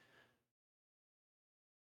identity.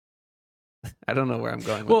 I don't know where I'm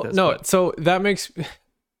going with Well, this, no, but so that makes,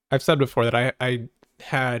 I've said before that I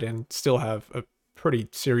had and still have a pretty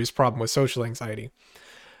serious problem with social anxiety.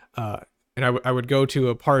 And I would go to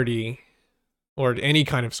a party or any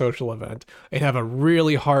kind of social event and have a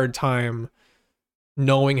really hard time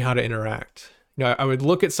knowing how to interact. I would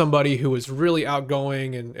look at somebody who was really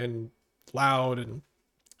outgoing and loud and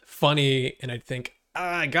funny, and I'd think,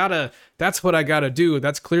 that's what I gotta do.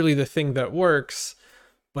 That's clearly the thing that works,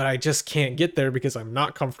 but I just can't get there because I'm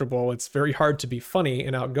not comfortable. It's very hard to be funny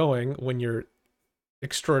and outgoing when you're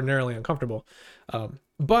extraordinarily uncomfortable.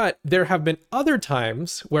 But there have been other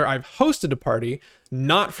times where I've hosted a party,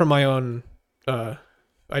 not from my own,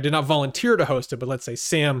 I did not volunteer to host it, but let's say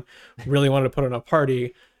Sam really wanted to put on a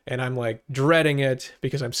party and I'm like dreading it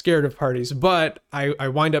because I'm scared of parties, but I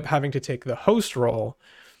wind up having to take the host role,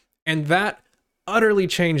 and that utterly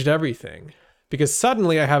changed everything because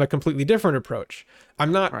suddenly I have a completely different approach.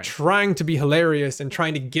 I'm not trying to be hilarious and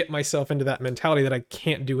trying to get myself into that mentality that I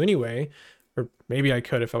can't do anyway, or maybe I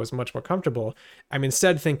could if I was much more comfortable. I'm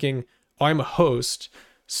instead thinking, oh, I'm a host,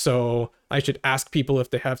 so I should ask people if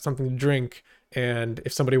they have something to drink, and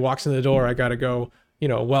if somebody walks in the door, I gotta go,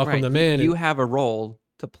 welcome them in. You have a role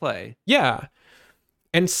to play. Yeah.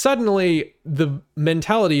 And suddenly the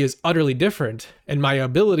mentality is utterly different, and my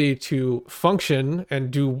ability to function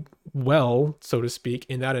and do well, so to speak,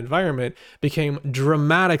 in that environment became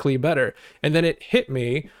dramatically better. And then it hit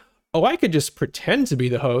me, oh, I could just pretend to be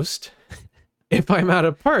the host if I'm at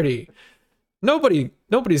a party.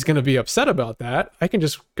 Nobody's going to be upset about that. I can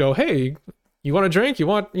just go, hey, you want a drink? You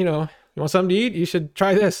want something to eat? You should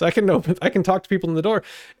try this. I can talk to people in the door.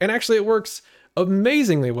 And actually it works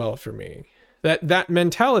amazingly well for me. That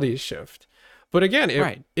mentality shift. But again,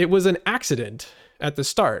 it was an accident at the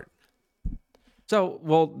start. So,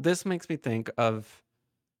 well, this makes me think of,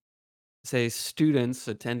 say, students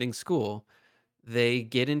attending school. They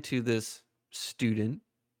get into this student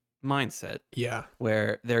mindset. Yeah.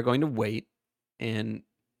 Where they're going to wait and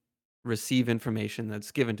receive information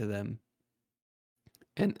that's given to them.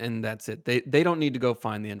 And that's it. They don't need to go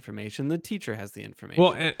find the information. The teacher has the information.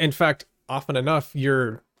 Well, in fact, often enough,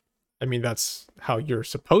 that's how you're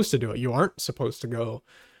supposed to do it. You aren't supposed to go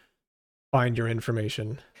find your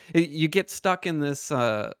information. You get stuck in this,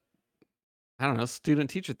 student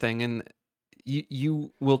teacher thing, and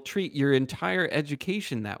you will treat your entire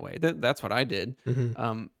education that way. That's what I did.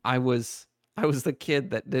 Mm-hmm. I was the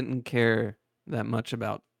kid that didn't care that much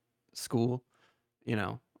about school.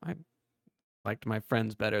 I liked my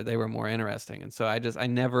friends better. They were more interesting. And so I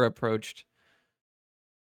never approached,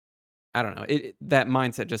 I don't know, that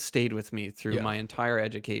mindset just stayed with me through my entire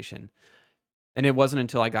education. And it wasn't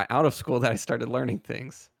until I got out of school that I started learning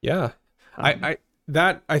things. Yeah. I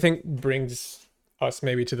think brings us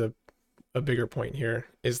maybe to a bigger point here,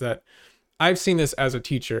 is that I've seen this as a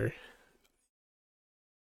teacher.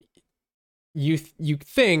 You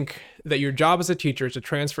think that your job as a teacher is to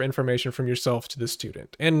transfer information from yourself to the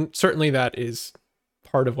student. And certainly that is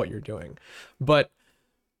part of what you're doing. But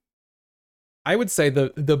I would say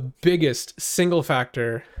the biggest single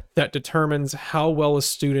factor that determines how well a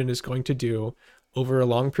student is going to do over a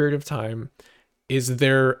long period of time is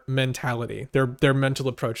their mentality, their mental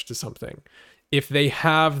approach to something. If they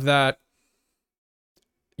have that,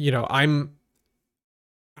 I'm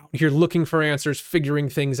out here looking for answers, figuring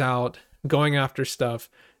things out, going after stuff,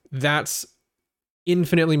 that's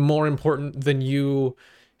infinitely more important than you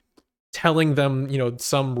telling them,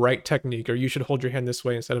 some right technique, or you should hold your hand this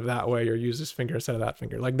way instead of that way, or use this finger instead of that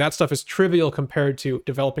finger. Like, that stuff is trivial compared to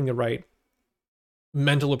developing the right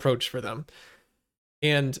mental approach for them.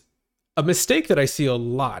 And a mistake that I see a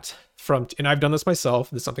lot and I've done this myself,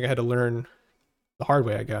 this is something I had to learn the hard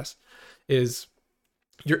way, I guess, is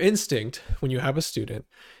your instinct when you have a student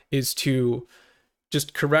is to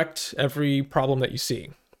just correct every problem that you see.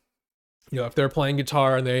 If they're playing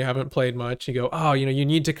guitar and they haven't played much, you go, oh, you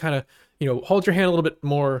need to kind of, hold your hand a little bit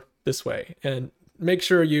more this way, and make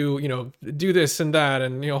sure you do this and that,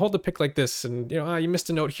 and, hold the pick like this, and, you missed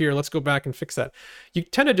a note here. Let's go back and fix that. You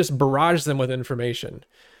tend to just barrage them with information.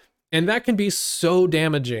 And that can be so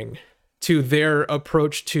damaging to their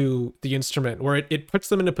approach to the instrument, where it puts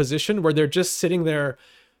them in a position where they're just sitting there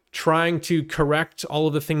trying to correct all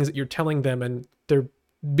of the things that you're telling them, and they're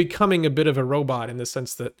becoming a bit of a robot in the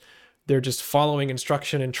sense that they're just following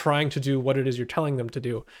instruction and trying to do what it is you're telling them to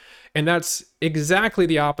do. And that's exactly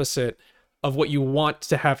the opposite of what you want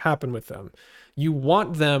to have happen with them. You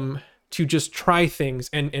want them to just try things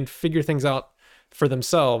and figure things out for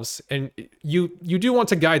themselves. And you do want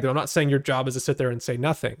to guide them. I'm not saying your job is to sit there and say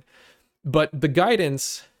nothing, but the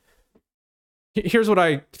guidance, here's what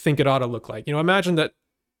I think it ought to look like. Imagine that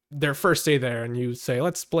their first day there, and you say,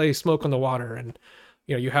 let's play Smoke on the Water, and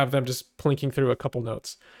you have them just plinking through a couple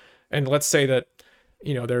notes. And let's say that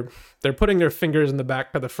they're putting their fingers in the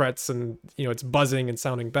back of the frets, and it's buzzing and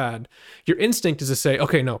sounding bad. Your instinct is to say,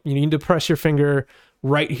 okay, no, you need to press your finger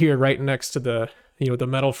right here, right next to the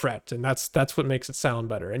metal fret, and that's what makes it sound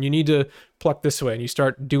better. And you need to pluck this way, and you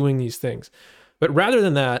start doing these things. But rather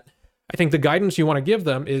than that, I think the guidance you want to give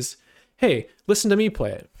them is, hey, listen to me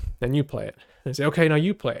play it, then you play it, and say, okay, now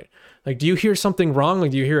you play it. Like, do you hear something wrong?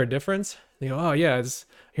 Like, do you hear a difference? They go, oh yeah, I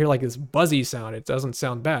hear like this buzzy sound. It doesn't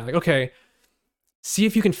sound bad. Like, okay, see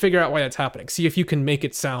if you can figure out why that's happening. See if you can make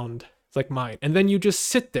it sound like mine. And then you just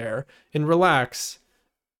sit there and relax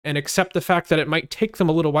and accept the fact that it might take them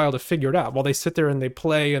a little while to figure it out while they sit there and they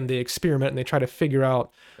play and they experiment and they try to figure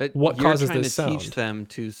out what causes this sound. You're trying to teach them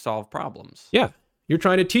to solve problems. Yeah. You're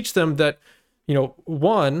trying to teach them that,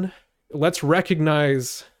 one, let's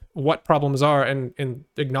recognize what problems are and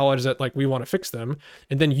acknowledge that, like, we want to fix them.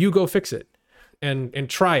 And then you go fix it and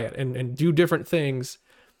try it and do different things,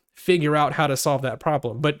 figure out how to solve that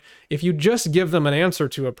problem. But if you just give them an answer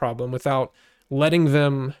to a problem without letting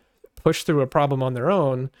them push through a problem on their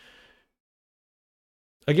own,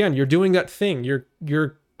 again, you're doing that thing.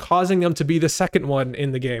 You're causing them to be the second one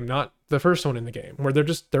in the game, not the first one in the game, where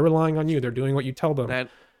they're relying on you. They're doing what you tell them.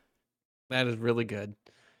 That is really good.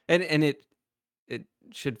 And it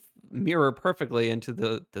should mirror perfectly into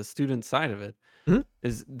the student side of it. Mhm.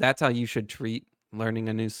 Is that's how you should treat learning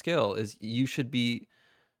a new skill, is you should be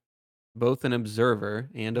both an observer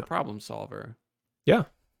and a problem solver. Yeah.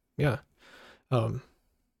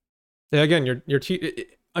 Again,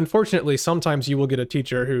 unfortunately, sometimes you will get a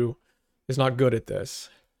teacher who is not good at this.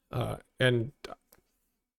 And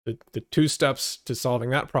the two steps to solving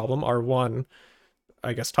that problem are, one,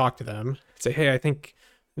 I guess, talk to them, say, hey, I think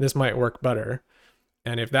this might work better.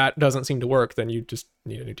 And if that doesn't seem to work, then you just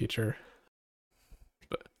need a new teacher.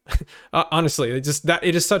 But honestly, it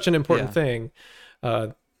is such an important thing.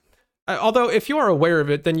 Although if you are aware of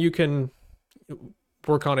it, then you can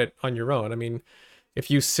work on it on your own. I mean, if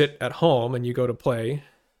you sit at home and you go to play,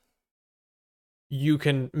 you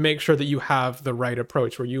can make sure that you have the right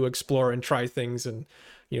approach where you explore and try things, and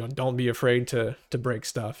don't be afraid to break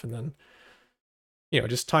stuff. And then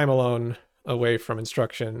just time alone away from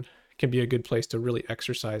instruction can be a good place to really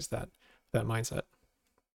exercise that mindset.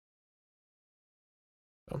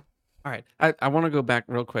 So. All right, I want to go back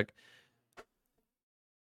real quick.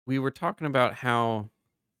 We were talking about how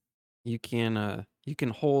you can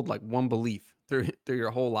hold like one belief through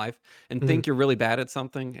your whole life and think you're really bad at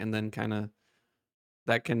something, and then kind of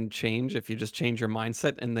that can change if you just change your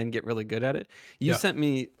mindset and then get really good at it. You sent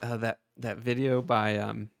me that video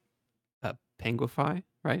by Penguify,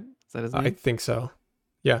 right? Is that his name? I think so.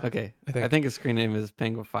 Yeah. Okay. I think his screen name is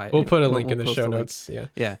Penguify. We'll put a link in the show notes. Yeah.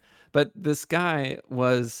 Yeah. But this guy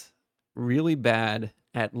was really bad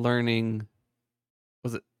at learning,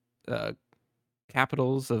 was it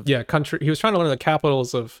capitals of country. He was trying to learn the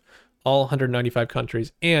capitals of all 195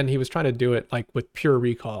 countries, and he was trying to do it like with pure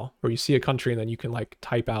recall, where you see a country and then you can like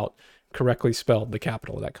type out correctly spelled the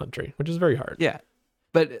capital of that country, which is very hard. Yeah.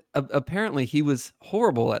 But apparently he was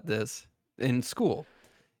horrible at this in school,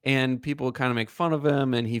 and people would kind of make fun of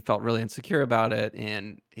him, and he felt really insecure about it,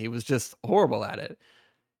 and he was just horrible at it.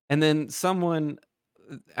 And then someone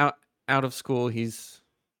out of school,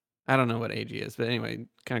 I don't know what age he is, but anyway,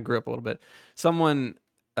 kind of grew up a little bit. Someone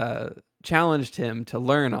challenged him to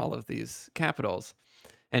learn all of these capitals,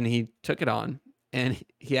 and he took it on, and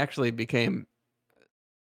he actually became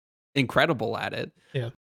incredible at it. Yeah.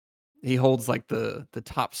 He holds like the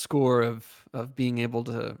top score of being able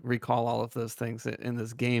to recall all of those things in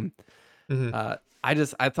this game. Mm-hmm.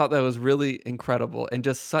 I thought that was really incredible, and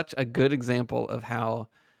just such a good example of how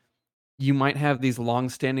you might have these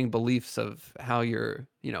long-standing beliefs of how you're,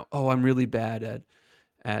 oh, I'm really bad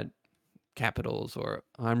at capitals, or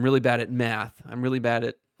I'm really bad at math. I'm really bad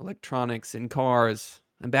at electronics and cars.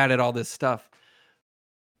 I'm bad at all this stuff.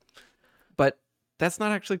 But that's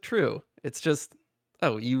not actually true. It's just,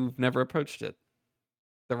 oh, you've never approached it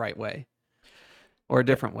the right way or a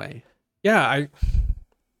different way. Yeah,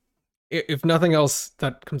 if nothing else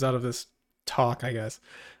that comes out of this talk, I guess,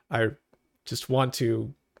 I just want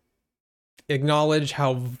to acknowledge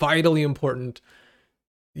how vitally important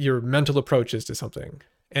your mental approach is to something.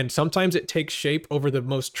 And sometimes it takes shape over the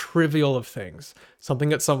most trivial of things. Something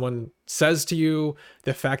that someone says to you,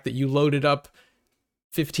 the fact that you loaded up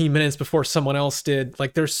 15 minutes before someone else did.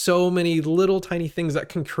 Like, there's so many little tiny things that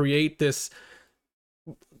can create this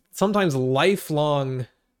sometimes lifelong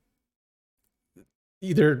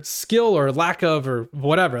either skill or lack of or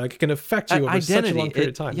whatever. Like, it can affect you over identity. Such a long period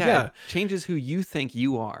of time. Yeah. It changes who you think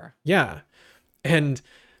you are. Yeah. And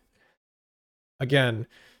again,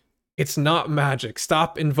 it's not magic.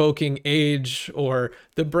 Stop invoking age or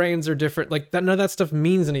the brains are different. Like that, none of that stuff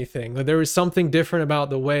means anything. Like, there is something different about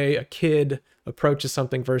the way a kid approaches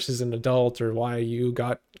something versus an adult, or why you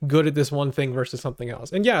got good at this one thing versus something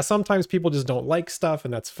else. And yeah, sometimes people just don't like stuff,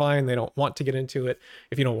 and that's fine. They don't want to get into it.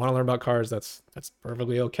 If you don't want to learn about cars, that's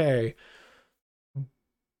perfectly okay.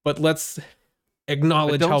 But let's But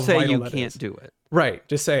acknowledge how don't say vital you that can't is. do it. Right.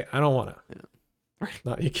 Just say, I don't want to. Yeah. Right.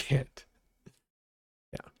 No, you can't.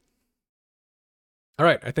 Yeah. All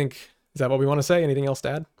right. I think, is that what we want to say? Anything else to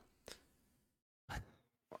add?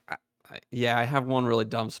 Yeah, I have one really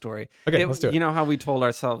dumb story. Okay, let's do it. You know how we told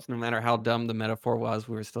ourselves no matter how dumb the metaphor was,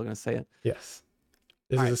 we were still going to say it? Yes.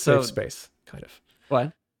 This All is right, a safe so- space, kind of.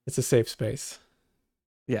 What? It's a safe space.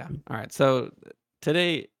 Yeah. All right. So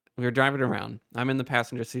today we were driving around. I'm in the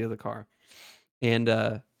passenger seat of the car, and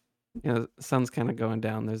the sun's kind of going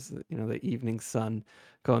down. There's the evening sun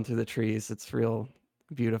going through the trees. It's real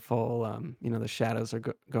beautiful. The shadows are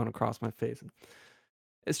going across my face.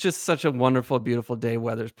 It's just such a wonderful, beautiful day.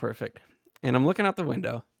 Weather's perfect, and I'm looking out the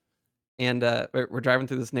window, and we're driving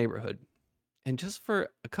through this neighborhood, and just for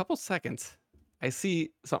a couple seconds, I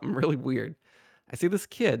see something really weird. I see this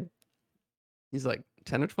kid. He's like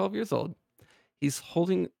 10 or 12 years old. He's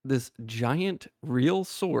holding this giant real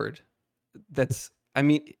sword that's, I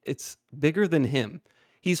mean, it's bigger than him.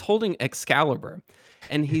 He's holding Excalibur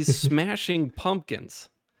and he's smashing pumpkins.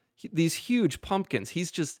 These huge pumpkins.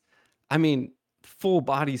 He's just, I mean, full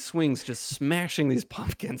body swings, just smashing these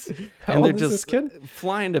pumpkins. How and they're old is just this kid?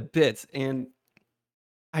 flying to bits. And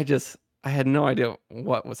I had no idea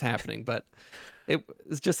what was happening, but it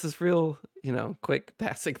was just this real, quick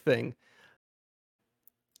passing thing.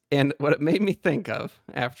 And what it made me think of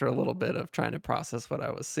after a little bit of trying to process what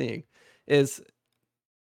I was seeing is,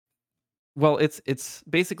 well, it's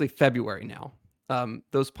basically February now.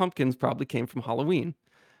 Those pumpkins probably came from Halloween,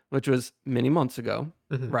 which was many months ago,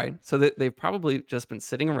 Mhm. right? So they've probably just been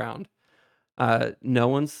sitting around. No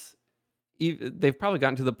one's, they've probably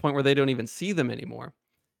gotten to the point where they don't even see them anymore.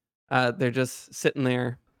 They're just sitting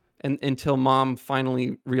there, and until mom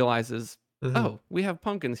finally realizes, Mhm. oh, we have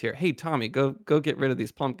pumpkins here. Hey, Tommy, go get rid of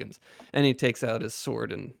these pumpkins. And he takes out his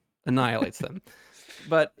sword and annihilates them.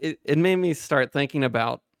 But it made me start thinking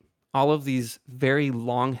about all of these very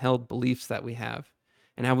long held beliefs that we have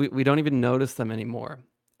and how we don't even notice them anymore.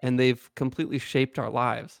 And they've completely shaped our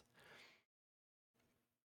lives.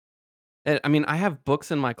 And, I mean, I have books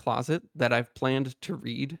in my closet that I've planned to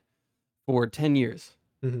read for 10 years.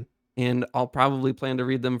 Mhm. And I'll probably plan to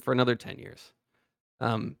read them for another 10 years.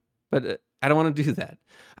 But I don't want to do that.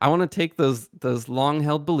 I want to take those long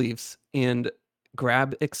held beliefs and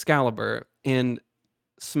grab Excalibur and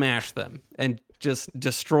smash them and just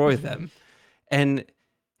destroy them and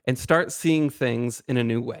start seeing things in a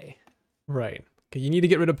new way. Right. Okay, you need to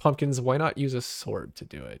get rid of pumpkins. Why not use a sword to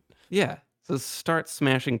do it? Yeah. So start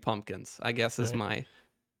smashing pumpkins, I guess is Right.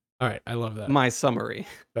 All right. I love that. my summary.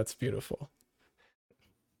 That's beautiful.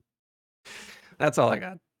 That's all I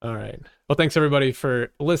got. All right. Well, thanks everybody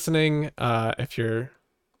for listening. If you're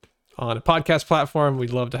on a podcast platform, we'd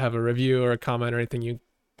love to have a review or a comment or anything you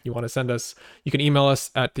want to send us. You can email us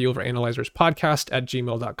at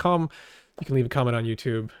theoveranalyzerspodcast@gmail.com. You can leave a comment on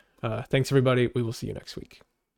YouTube. Thanks everybody. We will see you next week.